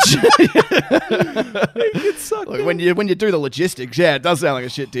yourself, bitch. It sucked. Look, when you do the logistics, yeah, it does sound like a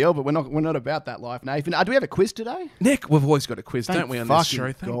shit deal, but we're not about that life, Nathan. Do we have a quiz today? Nick, we've always got a quiz, Thank don't we, on this fucking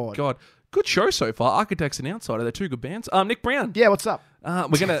show? Thank God. God. Good show so far. Architects and Outsider, they're two good bands. Nick Brown. Yeah, what's up? We're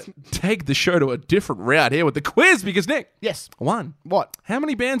going to take the show to a different route here with the quiz because, Nick, Yes. one, What? how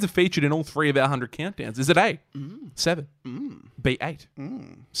many bands are featured in all three of our 100 countdowns? Is it A, 7, B, 8,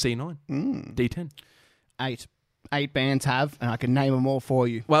 C, 9, D, 10? 8. 8 bands have, and I can name them all for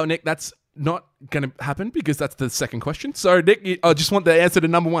you. Well, Nick, that's not going to happen because that's the second question. So, Nick, I just want the answer to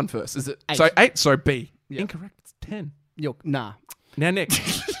number one first. Is it 8. So 8? So B. Incorrect. It's 10. Nah. Now, Nick,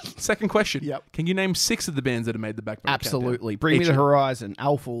 second question. Yep. Can you name 6 of the bands that have made the Backbone Absolutely. Countdown? Bring Me Each the of- Horizon,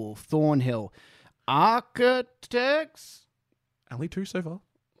 Alpha, Thornhill, Architects. Only 2 so far.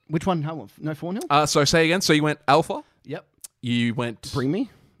 Which one? No Thornhill? So say again. So you went Alpha. Yep. You went Bring Me.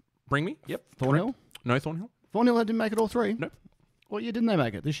 Bring Me. Yep. Thornhill. Correct. No Thornhill. Thornhill didn't make it all 3. Nope. What year didn't they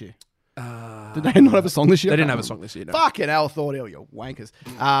make it this year? Did they not have a song this year? They didn't have a song this year. No. Fucking hell, Thornhill, you wankers.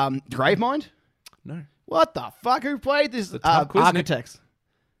 Gravemind? No. What the fuck? Who played this? tough quiz, Nick. Architects.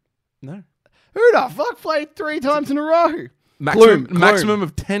 No. Who the fuck played 3 times in a row? Maximum, Gloom. maximum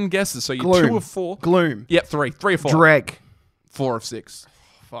of 10 guesses. So you're Gloom. 2 of 4. Gloom. Yep. 3. 3 or 4. Dreg. 4 of 6.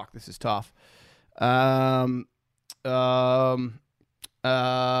 Fuck, this is tough.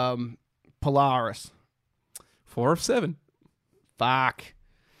 Polaris. 4 of 7. Fuck.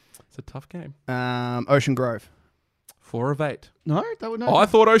 It's a tough game. Ocean Grove. 4 of 8. No, that would Oh, I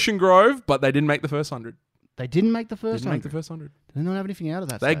thought Ocean Grove, but they didn't make the first 100. They didn't make the first Didn't one. make the first 100. They don't have anything out of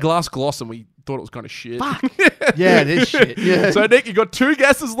that. They had stage. Glass Gloss, and we thought it was kind of shit. Fuck. Yeah, it is shit. Yeah. So Nick, you got 2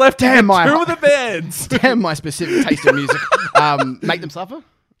 guesses left. to Damn, get my 2 heart. of the bands. Damn my specific taste in music. Make Them Suffer?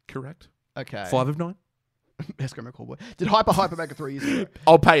 Correct. Okay. 5 of 9. Esco McCall Boy. Did Hyper make it 3 years ago?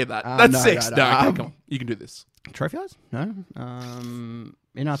 I'll pay you that. That's no, 6. no, No, no. okay, come on. You can do this. Trophy Eyes? No.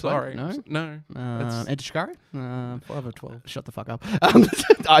 In Our Sorry. No. No. That's- Enter Shikari? 5 of 12. Shut the fuck up.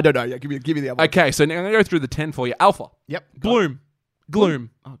 I don't know. Yeah, give me the other one. Okay, so now I'm going to go through the 10 for you. Alpha. Yep. Bloom.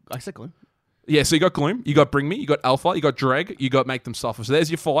 Gloom. Oh, I said Gloom. Yeah, so you got Gloom, you got Bring Me, you got Alpha, you got Drag, you got Make Them Suffer. So there's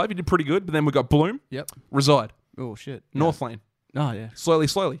your 5. You did pretty good, but then we got Bloom, Yep. Reside, Oh, shit. North Lane, Oh, yeah. Slowly,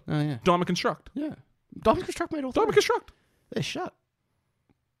 Slowly, Oh, yeah. Diamond Construct. Yeah. Diamond Construct made all Diamond 3. Construct. They're shut.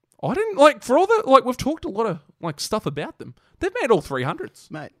 I didn't, like, for all the, like, we've talked a lot of, like, stuff about them. They've made all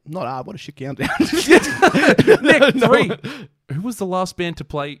 300s. Mate, not hard. What a shit countdown. Nick, 3. Who was the last band to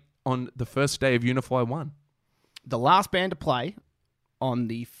play on the first day of Unify 1? The last band to play on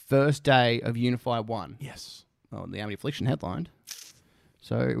the first day of Unify 1. Yes. Oh, the Amity Affliction headlined.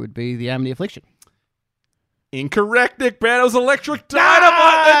 So it would be the Amity Affliction. Incorrect, Nick Brown. It was Electric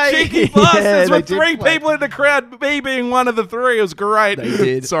Dynamite, the cheeky bastards Yeah, they with did 3 play. people in the crowd, me being one of the 3. It was great. They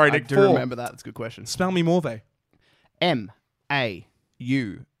did. Sorry, I Nick. do 4. remember that. That's a good question. Spell me Morve. MAUVAIS.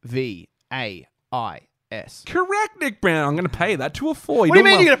 Correct, Nick Brown. I'm going to pay that. 2 or 4. What do you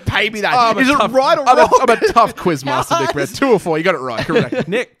mean you're going to pay me that? I'm a Is it tough- right or I'm wrong? I'm a tough quiz master, Nick Brown. 2 or 4. You got it right. Correct.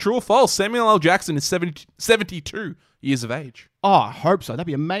 Nick, true or false? Samuel L. Jackson is 72 years of age. Oh, I hope so. That'd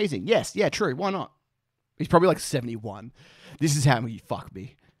be amazing. Yes. Yeah, true. Why not? He's probably like 71. This is how you fuck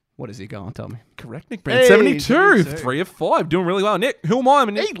me. What is he going? Tell me. Correct, Nick Brown. Hey, 72. 72. 3 of 5. Doing really well. Nick, who am I?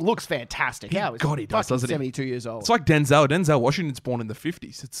 He looks fantastic. How is God, he does, fucking doesn't he? 72 years old. It's like Denzel. Denzel Washington's born in the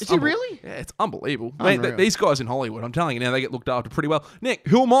 50s. It's Is he really? Yeah, it's unbelievable. Mate, Unreal. these guys in Hollywood, I'm telling you now, they get looked after pretty well. Nick,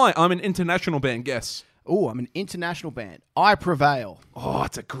 who am I? I'm an international band. Guess. Oh, I'm an international band. I Prevail. Oh,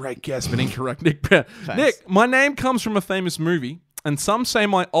 it's a great guess, but incorrect. Nick Brown. Thanks. Nick, my name comes from a famous movie, and some say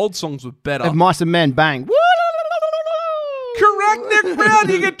my old songs were better. Of Mice and Men, bang. Correct, Nick Brown.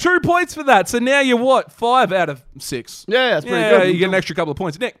 You get 2 points for that. So now you're what? 5 out of 6. Yeah, that's pretty Yeah, good. you get an extra couple of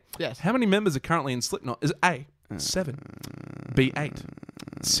points. Nick, Yes. how many members are currently in Slipknot? Is it A, 7, B, 8,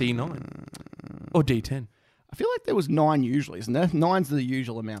 C, 9, or D, 10? I feel like there was 9 usually, isn't there? 9's the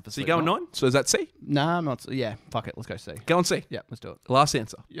usual amount for So you going 9? So is that C? Nah, I'm not. Yeah, fuck it. Let's go C. Go on C. Yeah, let's do it. Last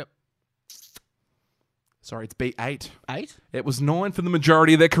answer. Yep. Sorry, it's B, 8. 8? It was 9 for the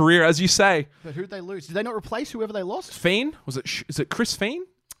majority of their career, as you say. But who'd they lose? Did they not replace whoever they lost? Fiend, is it Chris Fiend?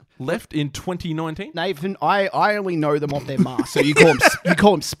 Left in 2019? Nathan, I only know them off their mask. So you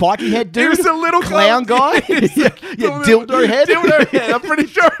call him Spiky Head dude? He was a little clown guy? yeah, dildo head? Dildo head. I'm pretty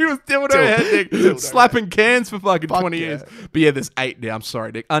sure he was dildo Dil- head, Nick. dildo Slapping cans for fucking Fuck 20 yeah. years. But yeah, there's 8 now. I'm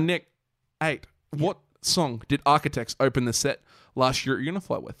sorry, Nick. Nick, 8. What song did Architects open the set last year at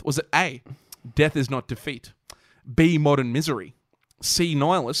Unify with? Was it A, Death Is Not Defeat, B, Modern Misery, C,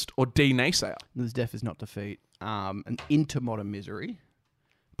 Nihilist, or D, Naysayer? There's Death Is Not Defeat. And Into Modern Misery.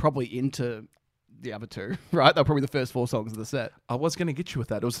 Probably into the other 2, right? They're probably the first 4 songs of the set. I was going to get you with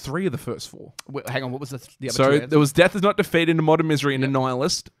that. It was 3 of the first 4. Wait, hang on, what was the other So 2? there was Death Is Not Defeat, Into Modern Misery, and a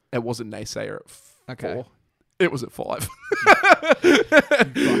Nihilist. It wasn't Naysayer at 4. Okay. It was at 5.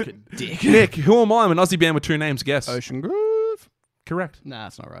 Fucking dick. Nick, who am I? I'm an Aussie band with 2 names. Guess. Ocean Grove. Correct. Nah,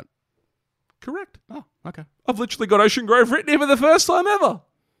 that's not right. Correct. Oh, okay. I've literally got Ocean Grove written here for the first time ever.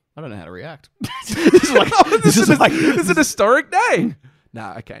 I don't know how to react. this is like, This is an historic day.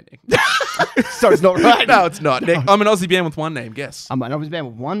 Nah, okay, Nick. so it's not right. No, it's not, Nick. I'm an Aussie band with 1 name. Guess. I'm an Aussie band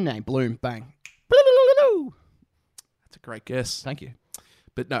with 1 name. Bloom. Bang. That's a great guess. Thank you.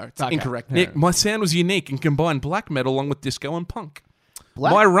 But no, it's Okay. incorrect. Yeah. Nick, my sound was unique and combined black metal along with disco and punk.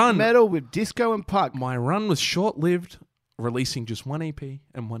 Black My run- metal with disco and punk. My run was short-lived, releasing just 1 EP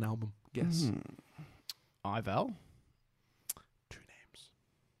and 1 album. Guess. Ival. 2 names.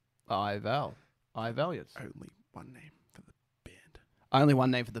 Ival. Ivalians. Only 1 name for the band. Only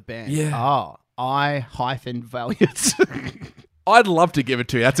 1 name for the band. Yeah. Oh, I-Valiants. I'd love to give it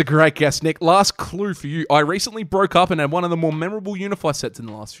to you. That's a great guess, Nick. Last clue for you. I recently broke up and had one of the more memorable Unify sets in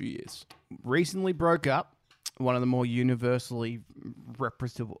the last few years. Recently broke up. One of the more universally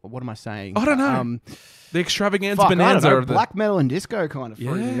representative. What am I saying? I don't know. The extravaganza Fuck, I don't bonanza know. of the... Black metal and disco kind of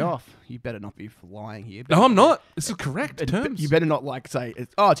threw me Yeah. off. You better not be lying here. No, I'm not. This is correct terms. You better not say,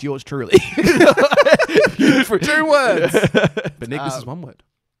 it's yours truly. 2 words. But Nick, this is 1 word.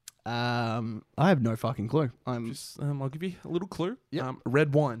 I have no fucking clue. I'm Just, I'll give you a little clue. Yep.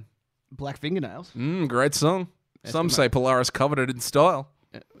 Red Wine. Black Fingernails. Great song. Some Eskimo. say Polaris covered it in style.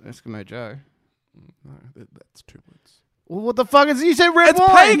 Eskimo Joe. No, that's 2 words. Well, what the fuck is you said red It's wine?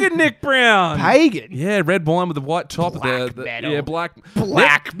 pagan, Nick Brown. Pagan. Yeah, red wine with the white top. Black metal. Yeah, black.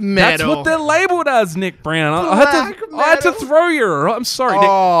 Black Nick, metal. That's what they're labeled as, Nick Brown. I had to metal. throw you. all right? I'm sorry, Nick.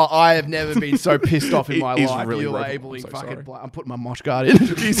 Oh, I have never been so pissed off in my He's life. really You're rebel. labeling I'm so fucking sorry. black. I'm putting my mosh guard in.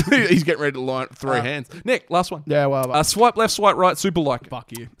 He's getting ready to throw hands. Nick, last one. Yeah, well, Swipe left, swipe right, super like. fuck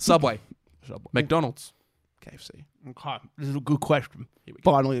you. Subway. McDonald's. KFC. Okay, this is a good question. Here we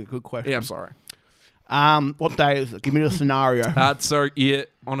go. Finally, a good question. Yeah, I'm sorry. What day is it? Give me the scenario. So you're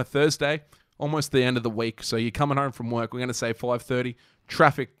on a Thursday, almost the end of the week. So you're coming home from work. We're going to say 5:30.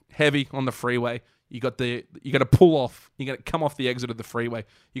 Traffic heavy on the freeway. You got to pull off. You got to come off the exit of the freeway.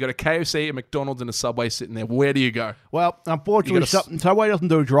 You got a KFC, a McDonald's, and a Subway sitting there. Where do you go? Well, unfortunately, You gotta Subway doesn't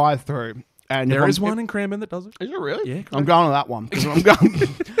do a drive-through. And There is one in Cranbourne that does it. Is it really? Yeah, I'm correct. going to that one. 'Cause I'm going.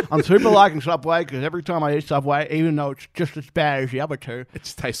 I'm super liking Subway because every time I eat Subway, even though it's just as bad as the other 2, It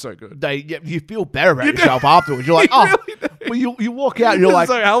just tastes so good. you feel better about yourself afterwards. You're like, oh, well, you walk out and you're like,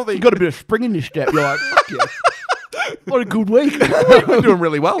 so healthy. you got a bit of spring in your step. You're like, fuck yeah. What a good week. You're doing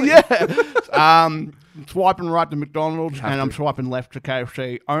really well. Yeah. Swiping right to McDonald's Have and I'm to. swiping left to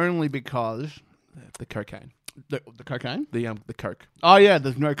KFC only because The cocaine. the cocaine. The Coke. Oh yeah,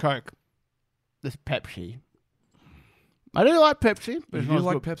 there's no Coke. There's Pepsi. I do like Pepsi. But it's You not as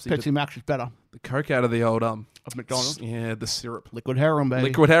like good. Pepsi, but- Pepsi Max is better. The Coke out of the old Of McDonald's. Yeah, the syrup. Liquid heroin, baby.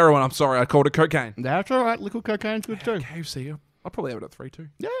 Liquid heroin. I'm sorry, I called it cocaine. That's all right. Liquid cocaine's good too. KFC. I'll probably have it at 3 too.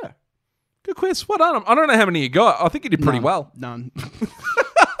 Yeah. Good quiz. Well done. I don't know how many you got. I think you did pretty None. well. None.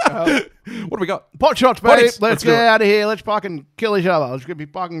 What do we got? Pot shots, baby. Potties. Let's Let's do get it. out of here. Let's fucking kill each other. It's gonna be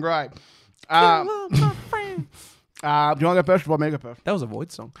fucking great. Do you want to go first or want me to go first? That was a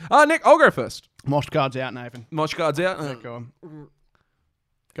Void song. Nick, I'll go first. Mosh Guard's out, Nathan. Mosh Guard's out. Go on.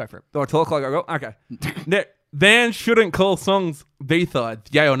 Go for it. Do I talk like I go? Okay. Nick, bands shouldn't call songs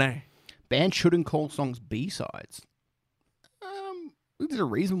B-sides. Yay or nay? Bands shouldn't call songs B-sides. Is there a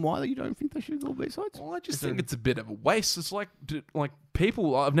reason why you don't think they should call B-sides? Well, I just think it's a bit of a waste. It's like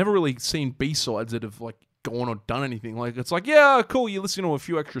people. I've never really seen B-sides that have like gone or done anything. Like it's like, yeah, cool. You listen to a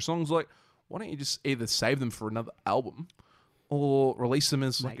few extra songs. Like, why don't you just either save them for another album or release them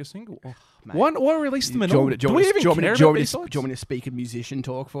as like a single? Why release them at all? Do we even care about B-sides? Do you want me to speak in musician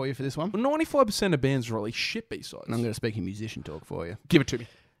talk for you for this one? 95% of bands release shit B-sides. I'm going to speak in musician talk for you. Give it to me.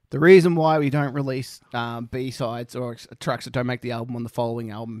 The reason why we don't release B-sides or tracks that don't make the album on the following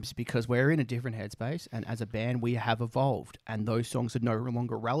album is because we're in a different headspace, and as a band, we have evolved, and those songs are no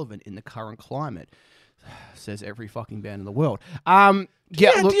longer relevant in the current climate. Says every fucking band in the world.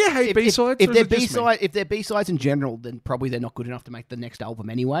 Yeah, do you hate B-sides? If they're B-sides in general, then probably they're not good enough to make the next album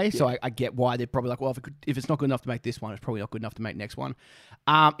anyway. Yeah. So I get why they're probably like, well, if it's not good enough to make this one, it's probably not good enough to make next one.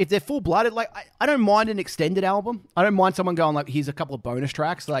 If they're full-blooded, like I don't mind an extended album. I don't mind someone going like, here's a couple of bonus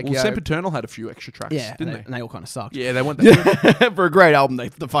tracks. Like, well, Sempiternal had a few extra tracks, didn't they? And they all kind of sucked. Yeah, they went that for a great album.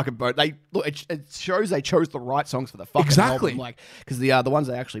 The fucking boat. It shows they chose the right songs for the fucking album. Like, because the ones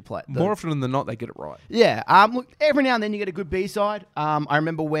they actually play. More often than not, they get it right. Yeah. Look, every now and then you get a good B-side. I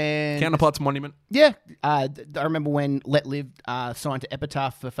remember when Counterparts Monument. Yeah. I remember when Let Live signed to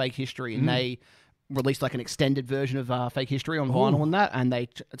Epitaph for Fake History, and they released like an extended version of Fake History on vinyl and that, and they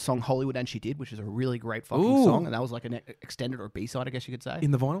song Hollywood and She Did, which is a really great fucking song, and that was like an extended or a B-side, I guess you could say. In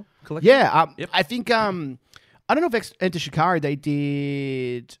the vinyl collection? Yeah. I think I don't know if Enter Shikari they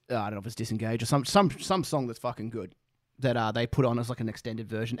did I don't know if it's Disengage or some song that's fucking good that they put on as like an extended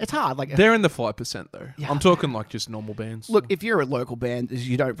version. It's hard. Like they're in the 5% though. Yeah. I'm talking like just normal bands. Look, if you're a local band,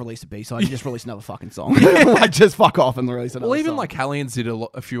 you don't release a B-side, you just release another fucking song. Like just fuck off and release another song. Well, even like Hellions did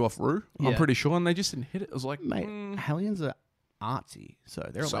a few off Rue, I'm pretty sure, and they just didn't hit it. It was like, mate, Hellions are artsy, so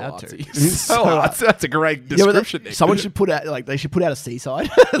they're allowed artsy. to. So artsy. That's a great description. Someone should put out they should put out a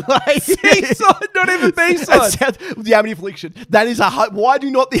C-side. Like, C-side, not even B-side. The Amity Affliction. That is why do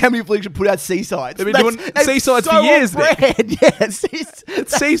not the Amity Affliction put out C-sides? They've been doing C-sides for years. Yes,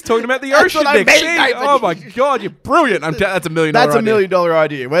 C's talking about the ocean. Oh my god, you're brilliant. That's $1 million. That's $1 million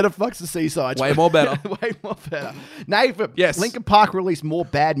idea. Where the fuck's the C-sides? Way more better. Way more better. Nathan, yes. Linkin Park released more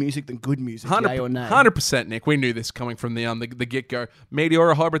bad music than good music. 100%, Nick. We knew this coming from the get-go.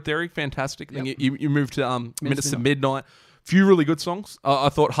 Meteora, Hybrid Theory, fantastic. Then you moved to Minutes to Midnight. Few really good songs. I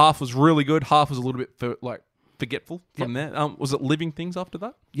thought half was really good. Half was a little bit forgetful from there. Was it Living Things after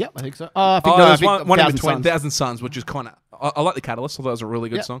that? Yep, I think so. I think one in between, Thousand Suns, which is kind of... I like the Catalyst. I thought it was a really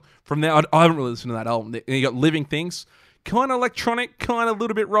good song. From there, I haven't really listened to that album. And you got Living Things, kind of electronic, kind of a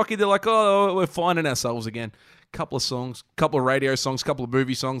little bit rocky. They're like, oh, we're finding ourselves again. Couple of songs, couple of radio songs, couple of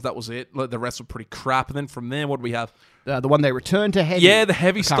movie songs. That was it. The rest were pretty crap. And then from there, what do we have? The one they returned to Heavy. Yeah, the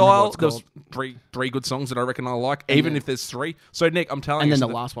Heavy style. There's three good songs that I reckon I like, even if there's three. So, Nick, I'm telling you. And then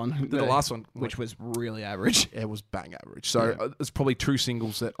the last one. The last one. Which was really average. It was bang average. So, there's probably 2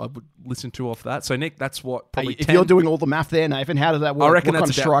 singles that I would listen to off that. So, Nick, that's what probably 10. If you're doing all the math there, Nathan, how does that work? I reckon what kind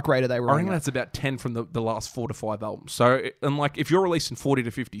of strike rate are they running? I reckon that's about 10 from the last 4 to 5 albums. So, and like, if you're releasing 40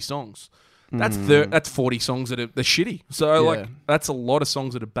 to 50 songs, that's 40 songs that are shitty. So, like, that's a lot of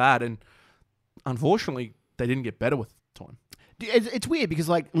songs that are bad. And unfortunately, they didn't get better with time. It's weird because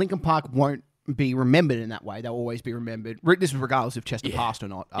like Linkin Park won't be remembered in that way. They'll always be remembered. This is regardless if Chester passed or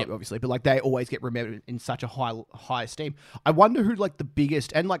not, obviously. But like they always get remembered in such a high esteem. I wonder who like the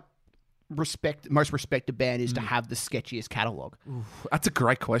biggest and like most respected band is to have the sketchiest catalog. That's a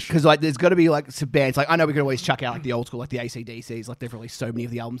great question. Because like there's got to be like some bands like I know we can always chuck out like the old school like the AC/DCs, like they've released so many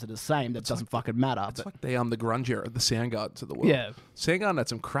of the albums that are the same that doesn't fucking matter. It's like the grunge era, the Soundgarden of the world. Yeah, Soundgarden had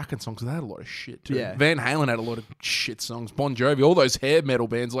some cracking songs. They had a lot of shit too. Yeah. Van Halen had a lot of shit songs. Bon Jovi, all those hair metal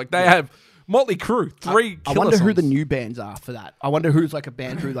bands, like they have Motley Crue, 3 I wonder songs. who the new bands are for that. I wonder who's like a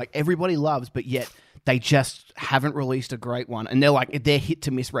band who like everybody loves, but yet they just haven't released a great one, and they're like their hit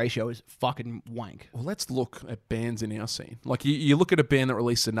to miss ratio is fucking wank. Well, let's look at bands in our scene. Like you look at a band that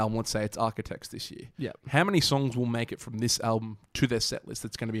released an album. Let's say it's Architects this year. Yeah. How many songs will make it from this album to their set list?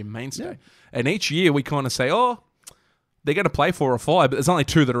 That's going to be a mainstay. Yeah. And each year we kind of say, oh, they're going to play 4 or 5, but there's only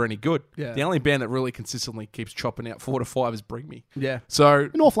 2 that are any good. Yeah. The only band that really consistently keeps chopping out 4 to 5 is Bring Me. Yeah.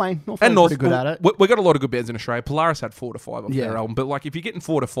 So North Lane pretty good at it. We got a lot of good bands in Australia. Polaris had 4 to 5 off their album, but like if you're getting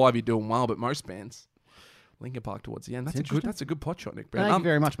 4 to 5, you're doing well. But most bands, Linkin Park towards the end. That's a good pot shot, Nick. Thank you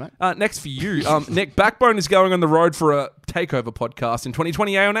very much, mate. Next for you, Nick. Backbone is going on the road for a takeover podcast in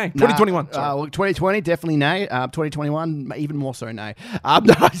 2020, A or nay? 2021. Sorry. Well, 2020, definitely nay. 2021, even more so nay. No,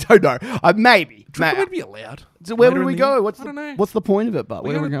 I don't know. Maybe. Do you think we'd be allowed? So where later would we in the year? go? I don't know. What's the point of it, but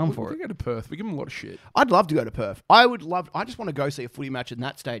where are we going for We it? go to Perth. We give them a lot of shit. I'd love to go to Perth. I just want to go see a footy match in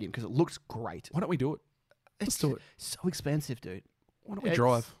that stadium because it looks great. Why don't we do it? Let's do it. So expensive, dude. Why don't we It's-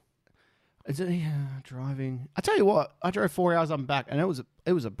 drive? Is it driving? I tell you what, I drove 4 hours up and back, and it was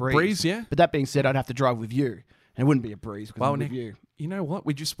a breeze. Breeze, yeah. But that being said, I'd have to drive with you, and it wouldn't be a breeze because Well, I'm with Nick, you. you know what?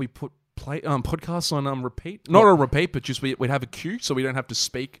 We put podcasts on repeat. Not on repeat, but just we'd have a queue so we don't have to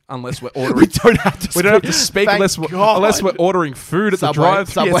speak unless we're ordering. We don't have to. We don't have to speak Thank unless God. we're ordering food at Subway, the drive.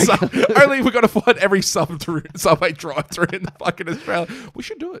 Subway. Only we've got to find every Subway drive-through in the fucking Australia. We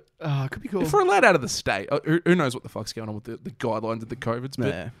should do it. Could be cool. If we're allowed out of the state, who knows what the fuck's going on with the guidelines of the COVIDs, but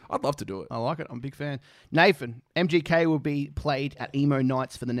Yeah. I'd love to do it. I like it. I'm a big fan. Nathan, MGK will be played at emo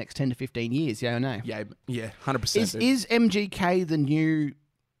nights for the next 10 to 15 years. Yeah or no? Yeah, 100%. Is MGK the new?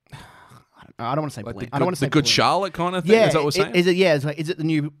 I don't want to say like Blink. the I don't want to say Good Blink. Charlotte kind of thing? Yeah, Is that what we're saying? Is it? Yeah, is it the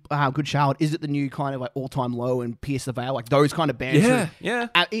new Good Charlotte? Is it the new kind of like All Time Low and Pierce the Veil, like those kind of bands? Yeah, who- yeah.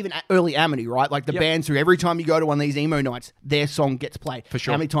 Even at early Amity, right? Like the Yep. bands who every time you go to one of these emo nights, their song gets played. For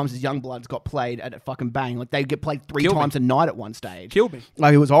sure. How many times has Youngbloods got played at a fucking Bang? Like they get played three Killed me. times a night at one stage. Killed me.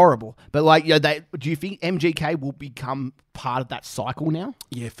 Like it was horrible. But like, do you think MGK will become part of that cycle now?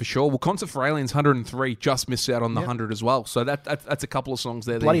 Yeah, for sure. Well, Concert for Aliens 103 just missed out on the 100 as well. So that's a couple of songs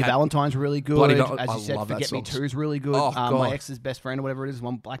there. that Bloody you had- Valentine's really good. Bloody As I you said, love that Forget Me song. 2 is really good. Oh, My God. ex's best friend or whatever it is,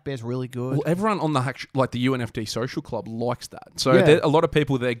 one Black Bear's really good. Well, everyone on the UNFD social club likes that. So Yeah. a lot of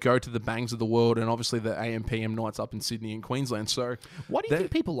people there go to the Bangs of the world and obviously the AMPM nights up in Sydney and Queensland. So Why do you they're-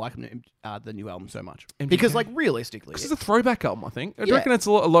 think people like the new album so much? MGK? Because, like, realistically, It's a throwback album, I think. I Yeah. reckon it's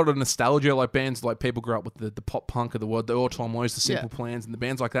a lot of nostalgia, like bands like people grew up with the pop punk of the world, the All Time Lows, the Simple Yeah. Plans, and the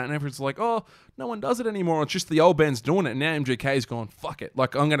bands like that. And everyone's like, oh, no one does it anymore. It's just the old bands doing it. And now MGK's gone, fuck it.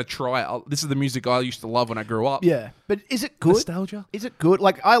 Like, I'm going to try it. This is the music I used to love when I grew up. yeah. But is it good? Nostalgia. Is it good?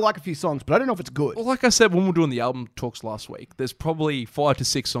 Like, I like a few songs, but I don't know if it's good. Well, like I said, when we were doing the album talks last week, there's probably 5 to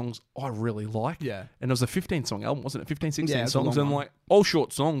 6 songs I really like. Yeah. And it was a 15-song album, wasn't it? 15, 16 Yeah, it's a songs. long And, one. like, all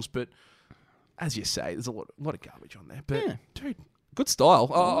short songs, but as you say, there's a lot of garbage on there. But, Yeah. dude, good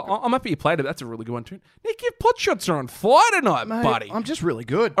style. I'm happy you played it. That's a really good one, too. Nick, your pot shots are on fire tonight, Mate, buddy. I'm just really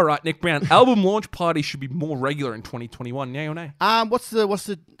good. All right, Nick Brown. Album launch parties should be more regular in 2021. Yeah or no? What's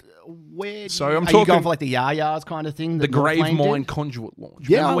the where? So are I'm you talking- going for like the Yah-Yahs kind of thing? The that North Grave Lane Mine did? Conduit launch.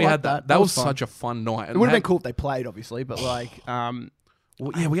 Yeah, Remember I we like had that. That That was was fun. such a fun night. It would have been cool if they played, obviously, but like,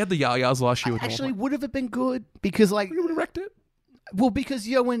 Well, yeah, we had the Yah-Yahs last year. With actually, would have it been good because like, you would have wrecked it. well, because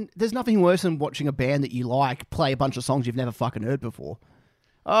when there's nothing worse than watching a band that you like play a bunch of songs you've never fucking heard before.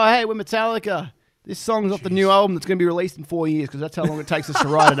 Oh, hey, we're Metallica. This song's off the new album that's going to be released in 4 years because that's how long it takes us to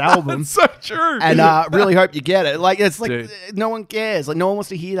write an album. So true. And really hope you get it. Like it's like Dude. no one cares. Like no one wants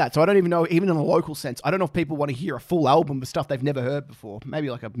to hear that. So I don't even know, even in a local sense, I don't know if people want to hear a full album of stuff they've never heard before. Maybe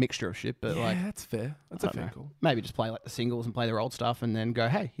like a mixture of shit, but yeah, like that's fair. That's I a don't fair know. call. Maybe just play like the singles and play their old stuff, and then go,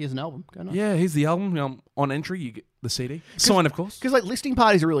 hey, here's an album. Go nuts. Yeah, here's the album. On entry, you get the CD. Signed, of course. Because like listening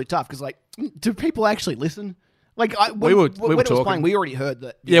parties are really tough. Because like, do people actually listen? Like when, We were when it was talking. playing, we already heard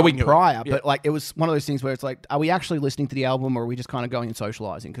that. Yeah, we album knew it. prior, Yeah. but like it was one of those things where it's like, are we actually listening to the album, or are we just kind of going and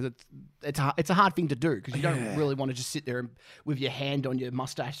socializing? Because it's a hard thing to do because you don't really want to just sit there and, with your hand on your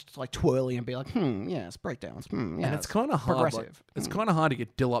mustache, like twirling and be like, yeah, it's breakdowns. Yeah, And it's kind of hard. Like, progressive. it's kind of hard to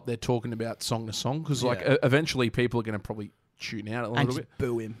get Dill up there talking about song to song because, like, Yeah. eventually people are going to probably tune out a and little just bit.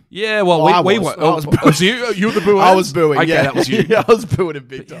 boo him. Yeah, well, I we was. were. I was booing. Was you were the booer? I was booing. Okay, yeah, that was you. yeah, I was booing him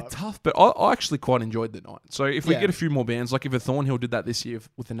big Yeah, time. tough, but I actually quite enjoyed the night. So if we Yeah. get a few more bands, like if a Thornhill did that this year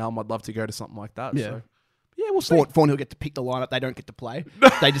with an album, I'd love to go to something like that. Yeah. So, yeah, we'll see. Thornhill get to pick the lineup. They don't get to play.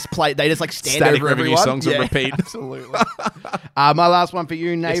 They just play. They just like stand Static over Revenue everyone. songs on repeat. Absolutely. My last one for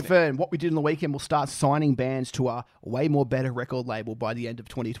you, Nathan. What we did on the weekend, we'll start signing bands to our way more better record label by the end of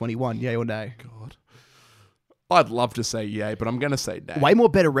 2021. Yay or nay? God. I'd love to say yay, but I'm going to say nay. Way more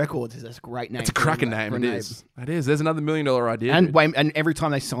better records is a great name. It's a cracking name. It is. It is. There's another $1 million idea. And dude. and every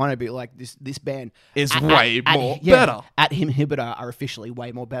time they sign, it'd be like this band Is way more better. At Inhibitor are officially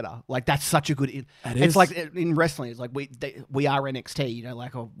way more better. Like that's such a good. It It's is. like in wrestling. It's like we are NXT. You know,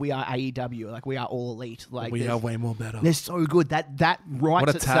 like we are AEW. Like we are all elite. Like we there's- are way more better. They're so good. That writes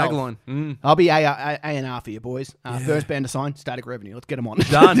What a itself. tagline. Mm. I'll be A&R for you boys. First band to sign, Static Revenue. Let's get them on.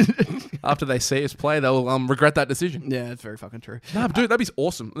 Done. After they see us play, they'll regret that decision. Yeah, that's very fucking true. No, but dude, that'd be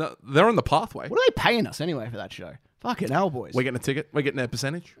awesome. They're on the pathway. What are they paying us anyway for that show? Fucking hell, boys. We're getting a ticket. We're getting a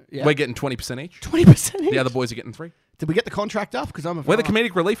percentage. Yeah. We're getting 20% each. 20%. The other boys are getting 3%. Did we get the contract up? Because I'm a We're the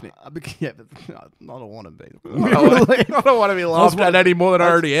comedic relief, Nick. Yeah, but I don't want to be. I don't want to be laughed at any more than I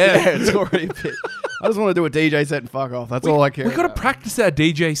already am. Yeah, it's already a bit. I just want to do a DJ set and fuck off. That's all I care We got to about. practice our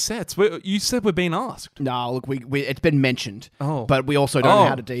DJ sets. You said we're being asked. No, look, we it's been mentioned. Oh. But we also don't know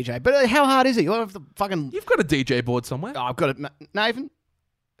how to DJ. But how hard is it? You have the fucking... You've got a DJ board somewhere. Oh, I've got it. Nathan,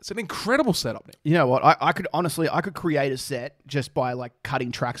 It's an incredible setup, Nick. you know what? I could honestly, I could create a set just by like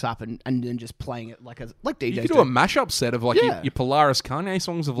cutting tracks up and then just playing it like DJs You could do a mashup set of like Yeah. your Polaris Kanye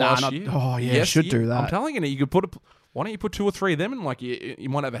songs of last year. Oh, yeah, should do that. I'm telling you, you could put why don't you put 2 or 3 of them and like you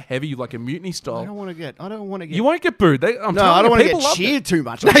might have a heavy like a mutiny I style. don't want to get. You won't get booed. I'm No, I don't want to get cheered too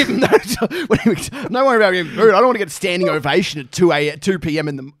much. Nathan, don't worry about getting booed. I don't want to get a standing ovation at 2 p.m.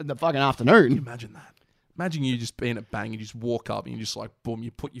 in the fucking afternoon. Imagine that. Imagine you just being at Bang, you just walk up and you just like boom,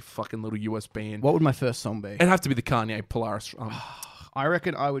 you put your fucking little USB in. What would my first song be? It'd have to be the Kanye Polaris. I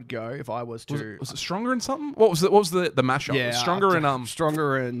reckon I would go if I was to. Was it Stronger and something? What was the mashup? Yeah, Stronger and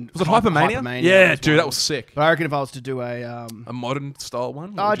Stronger and was it Hypermania? Yeah, dude, that was sick. But I reckon if I was to do a modern style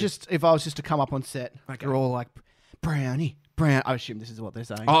one. if I was just to come up on set, they're all like Brownie. I assume this is what they're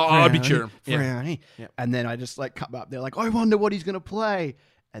saying. Oh, I'd be cheering. Yeah. Brownie. Yeah. And then I just like come up. They're like, I wonder what he's gonna play.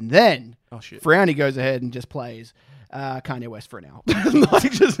 And then shit. Frowny goes ahead and just plays Kanye West for an hour.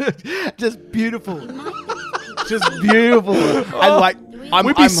 Like, just beautiful. Just beautiful. And like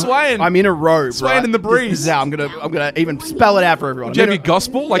We'd be swaying. I'm in a robe. Swaying right? in the breeze. This is how I'm gonna even spell it out for everyone. Do you have your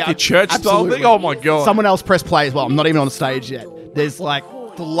gospel, like Yeah, your church style absolutely. thing? Oh my god! Someone else press play as well. I'm not even on stage yet. There's like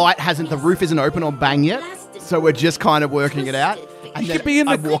the roof isn't open on Bang yet, so we're just kind of working it out. And then could be in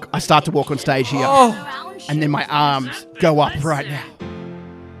I start to walk on stage here, Oh, and then my arms go up right now.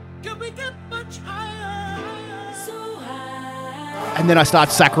 And then I start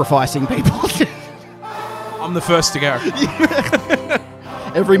sacrificing people. I'm the first to go.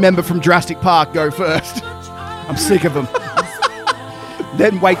 Every member from Jurassic Park go first. I'm sick of them.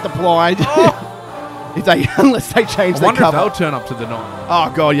 Then wait the blind. Unless they change I their wonder if cover. they'll turn up to the night.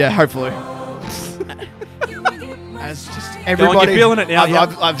 Oh god, yeah, hopefully. It's just everybody. you're feeling it now,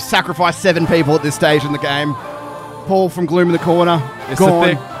 yeah. I've sacrificed 7 people at this stage in the game. Paul from Gloom in the Corner, It's gone,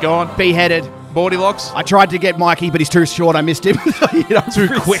 the thing. Gone. beheaded. Bordy locks. I tried to get Mikey, but he's too short. I missed him. Too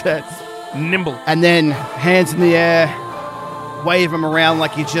quick. Nimble. And then hands in the air, wave them around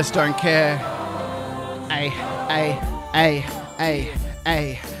like you just don't care. Ay, ay, ay,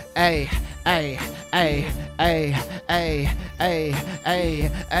 ay, ay, ay, ay, ay, ay, ay,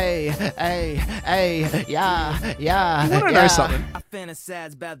 ay, ay, ay, ay, yeah, yeah. You want to know something? I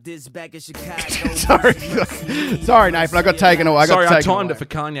fantasize about this back in Chicago. Sorry, Nathan. I got taken away. Sorry, I timed it for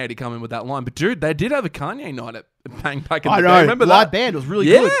Kanye to come in with that line. But dude, they did have a Kanye night at Bang back in the I day. know. Remember Live that? band was really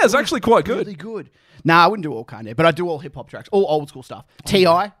Yeah, good. it was actually quite good. Really good. Nah, I wouldn't do all Kanye, but I do all hip hop tracks, all old school stuff.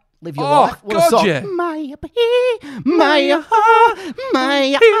 T.I. Live Your Oh, Life. What God, a song. yeah. Maya, Maya,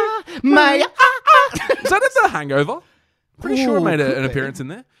 Maya, Maya. Is that in The Hangover? Pretty sure it Ooh, made could an be. appearance in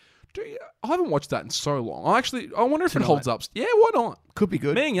there. Dude, I haven't watched that in so long. I wonder if it holds up. Yeah, why not? Could be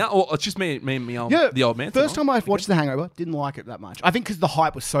good. Me and or it's just me, the old man. First time I watched The Hangover, didn't like it that much. I think because the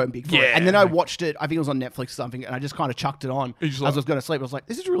hype was so big for it. Yeah. And then I watched it, I think it was on Netflix or something, and I just kind of chucked it on You're as just I like, was going to sleep. I was like,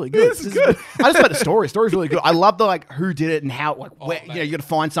 this is really good. This is good. I just like the story. Story's really good. I love the like who did it and how, like, where, mate. you got to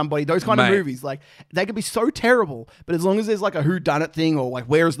find somebody. Those kind of Mate. movies, like, they can be so terrible, but as long as there's like a who done it thing or like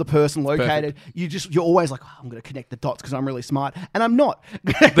where is the person located, you're always like, oh, I'm going to connect the dots because I'm really smart. And I'm not.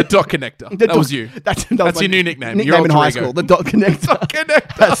 The dot connector. That was you. That's That's my your new nickname. Nickname Your in alter high ego. school. The dot connector.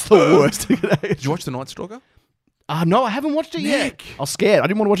 Connector. That's the worst. Did you watch The Night Stalker? No, I haven't watched it yet. Nick. I was scared. I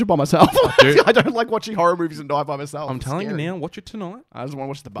didn't want to watch it by myself. dude. I don't like watching horror movies at night by myself. I'm It's telling scary. you now, watch it tonight. I just want to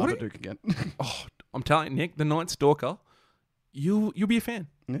watch the What do Babadook again. Oh, I'm telling you, Nick, The Night Stalker, you'll be a fan.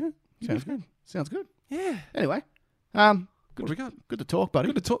 Yeah, sounds good. Sounds good. Yeah. Anyway, What do we got? good to talk, buddy.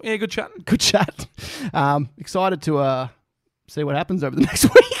 Good to talk. Yeah, good chatting. Good chat. Excited to see what happens over the next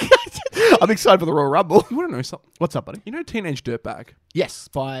week. I'm excited for the Royal Rumble. You want to know something? What's up, buddy? You know Teenage Dirtbag? Yes,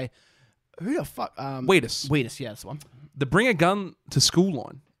 by who the fuck? Wheatus. Wheatus, yeah, that's the one. The Bring a Gun to School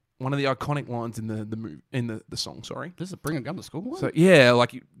line. One of the iconic lines in the movie, in the song, sorry. This is Bring a Gun to School one? So yeah,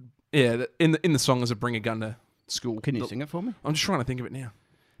 like in the song there's a Bring a Gun to School. Can you sing it for me? I'm just trying to think of it now.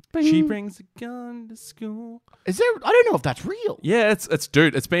 She brings a gun to school. Is there? I don't know if that's real. Yeah, it's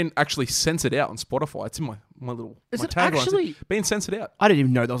dude. It's been actually censored out on Spotify. It's in my little. Is my it tagline. actually- It's been censored out. I didn't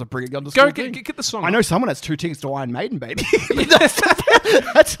even know there was a Bring a Gun to School Go thing. get the song. I know someone has 2 tickets to Iron Maiden, baby.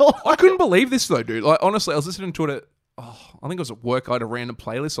 That's all. I couldn't believe this though, dude. Like honestly, I was listening to it at I think it was at work. I had a random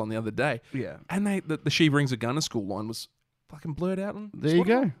playlist on the other day. Yeah. And the She Brings a Gun to School line was fucking blurred out. On There you Spotify.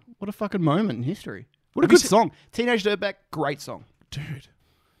 go. What a fucking moment in history. What a Have you good song. Teenage Dirtbag, great song. Dude.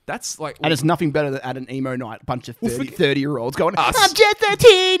 That's like And it's nothing better than at an emo night, a bunch of 30, forget- 30-year-olds going, Us. I'm just a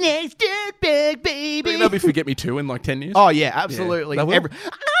teenage dirtbag, baby. That'll be Forget Me Too in like 10 years. Oh, yeah, absolutely. they will. I'm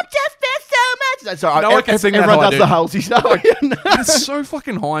just feel so much Sorry, No one can sing that everyone high, does dude. the Halsey stuff. It's so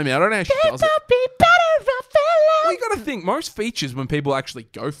fucking high, man. I don't know how she does it. Well, you got to think most features when people actually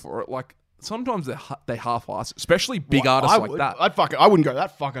go for it, like sometimes they half-ass, especially big artists like that. I wouldn't go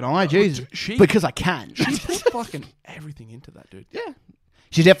that fucking high, Jesus. Because I can. She put fucking everything into that, dude. Yeah.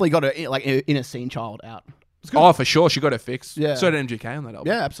 She's definitely got a like inner scene child out. Oh, for sure, she got her fix. Yeah. So did MGK on that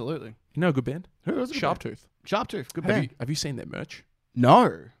album. Yeah, absolutely. You know a good band? Who was it? Sharptooth. Sharptooth, good Have band. you seen their merch?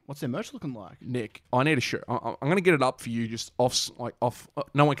 No. What's their merch looking like? Nick, I need a shirt. I'm going to get it up for you just off.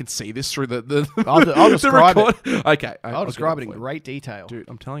 No one can see this through the I'll describe it. Okay. I'll describe it in for you. great detail. Dude,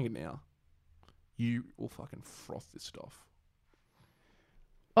 I'm telling you now. You will fucking froth this stuff.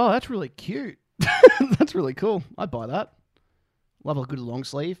 Oh, that's really cute. That's really cool. I'd buy that. Love a good long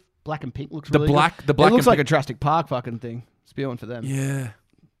sleeve. Black and pink looks The really black- good. the black It looks and like a Jurassic Park fucking thing. Spewing for them. Yeah.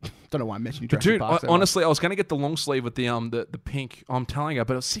 Don't know why I'm mentioning But Jurassic dude, Park. so much. honestly, I was going to get the long sleeve with the pink. I'm telling you,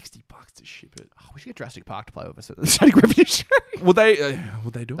 but it was $60 to ship it. Oh, we should get Jurassic Park to play with us at the Static Revenue show. Would they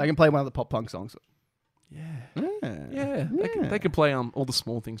do They it? can play one of the pop punk songs. Yeah. Yeah. They can play all the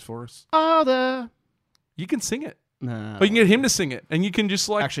small things for us. Oh, the. You can sing it. Nah. Or you can get him to sing it, and you can just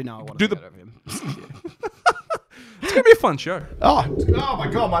like Actually, no. I want do to the. over him. It's gonna be a fun show. Oh my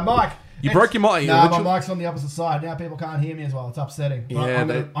god, my mic. You broke your mic. No, Richard. my mic's on the opposite side. Now people can't hear me as well. It's upsetting. But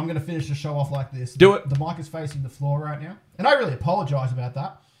Yeah, I'm gonna finish the show off like this. Do it. The mic is facing the floor right now, and I really apologise about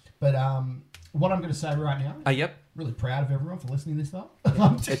that. But what I'm going to say right now, Yep. really proud of everyone for listening to this stuff.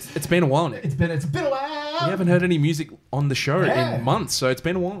 It's been a while now. it's been a while. We haven't heard any music on the show Yeah. in months, so it's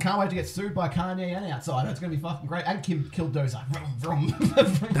been a while. Can't wait to get sued by Kanye and Outsider. It's going to be fucking great. And Kim Killdozer. Vroom,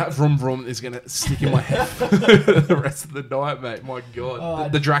 vroom. That vroom vroom is gonna stick in my head for the rest of the night, mate. My God, Oh,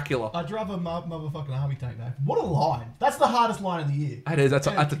 the Dracula. I drive a motherfucking army tank now. What a line. That's the hardest line of the year. That is. That's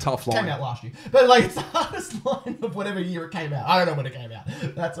a tough Came line. out last year. But like it's the hardest line of whatever year it came out. I don't know when it came out.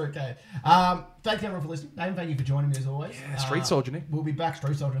 That's okay. Thank you everyone for listening. Nathan, thank you for joining me as always. Yeah, Street Soldier, Nick. We'll be back,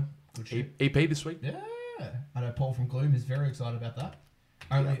 Street Soldier. Good shit. EP this week. Yeah. I know Paul from Gloom is very excited about that.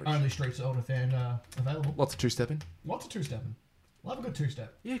 Only Street Soldier fan available. Lots of two-stepping. Lots of two-stepping. Love a good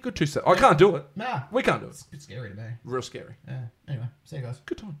two-step. Yeah, good two-step. I can't do it. Nah. We can't do it. It's a bit scary to me. Real scary. Yeah. Anyway, see you guys.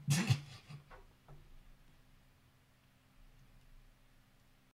 Good time.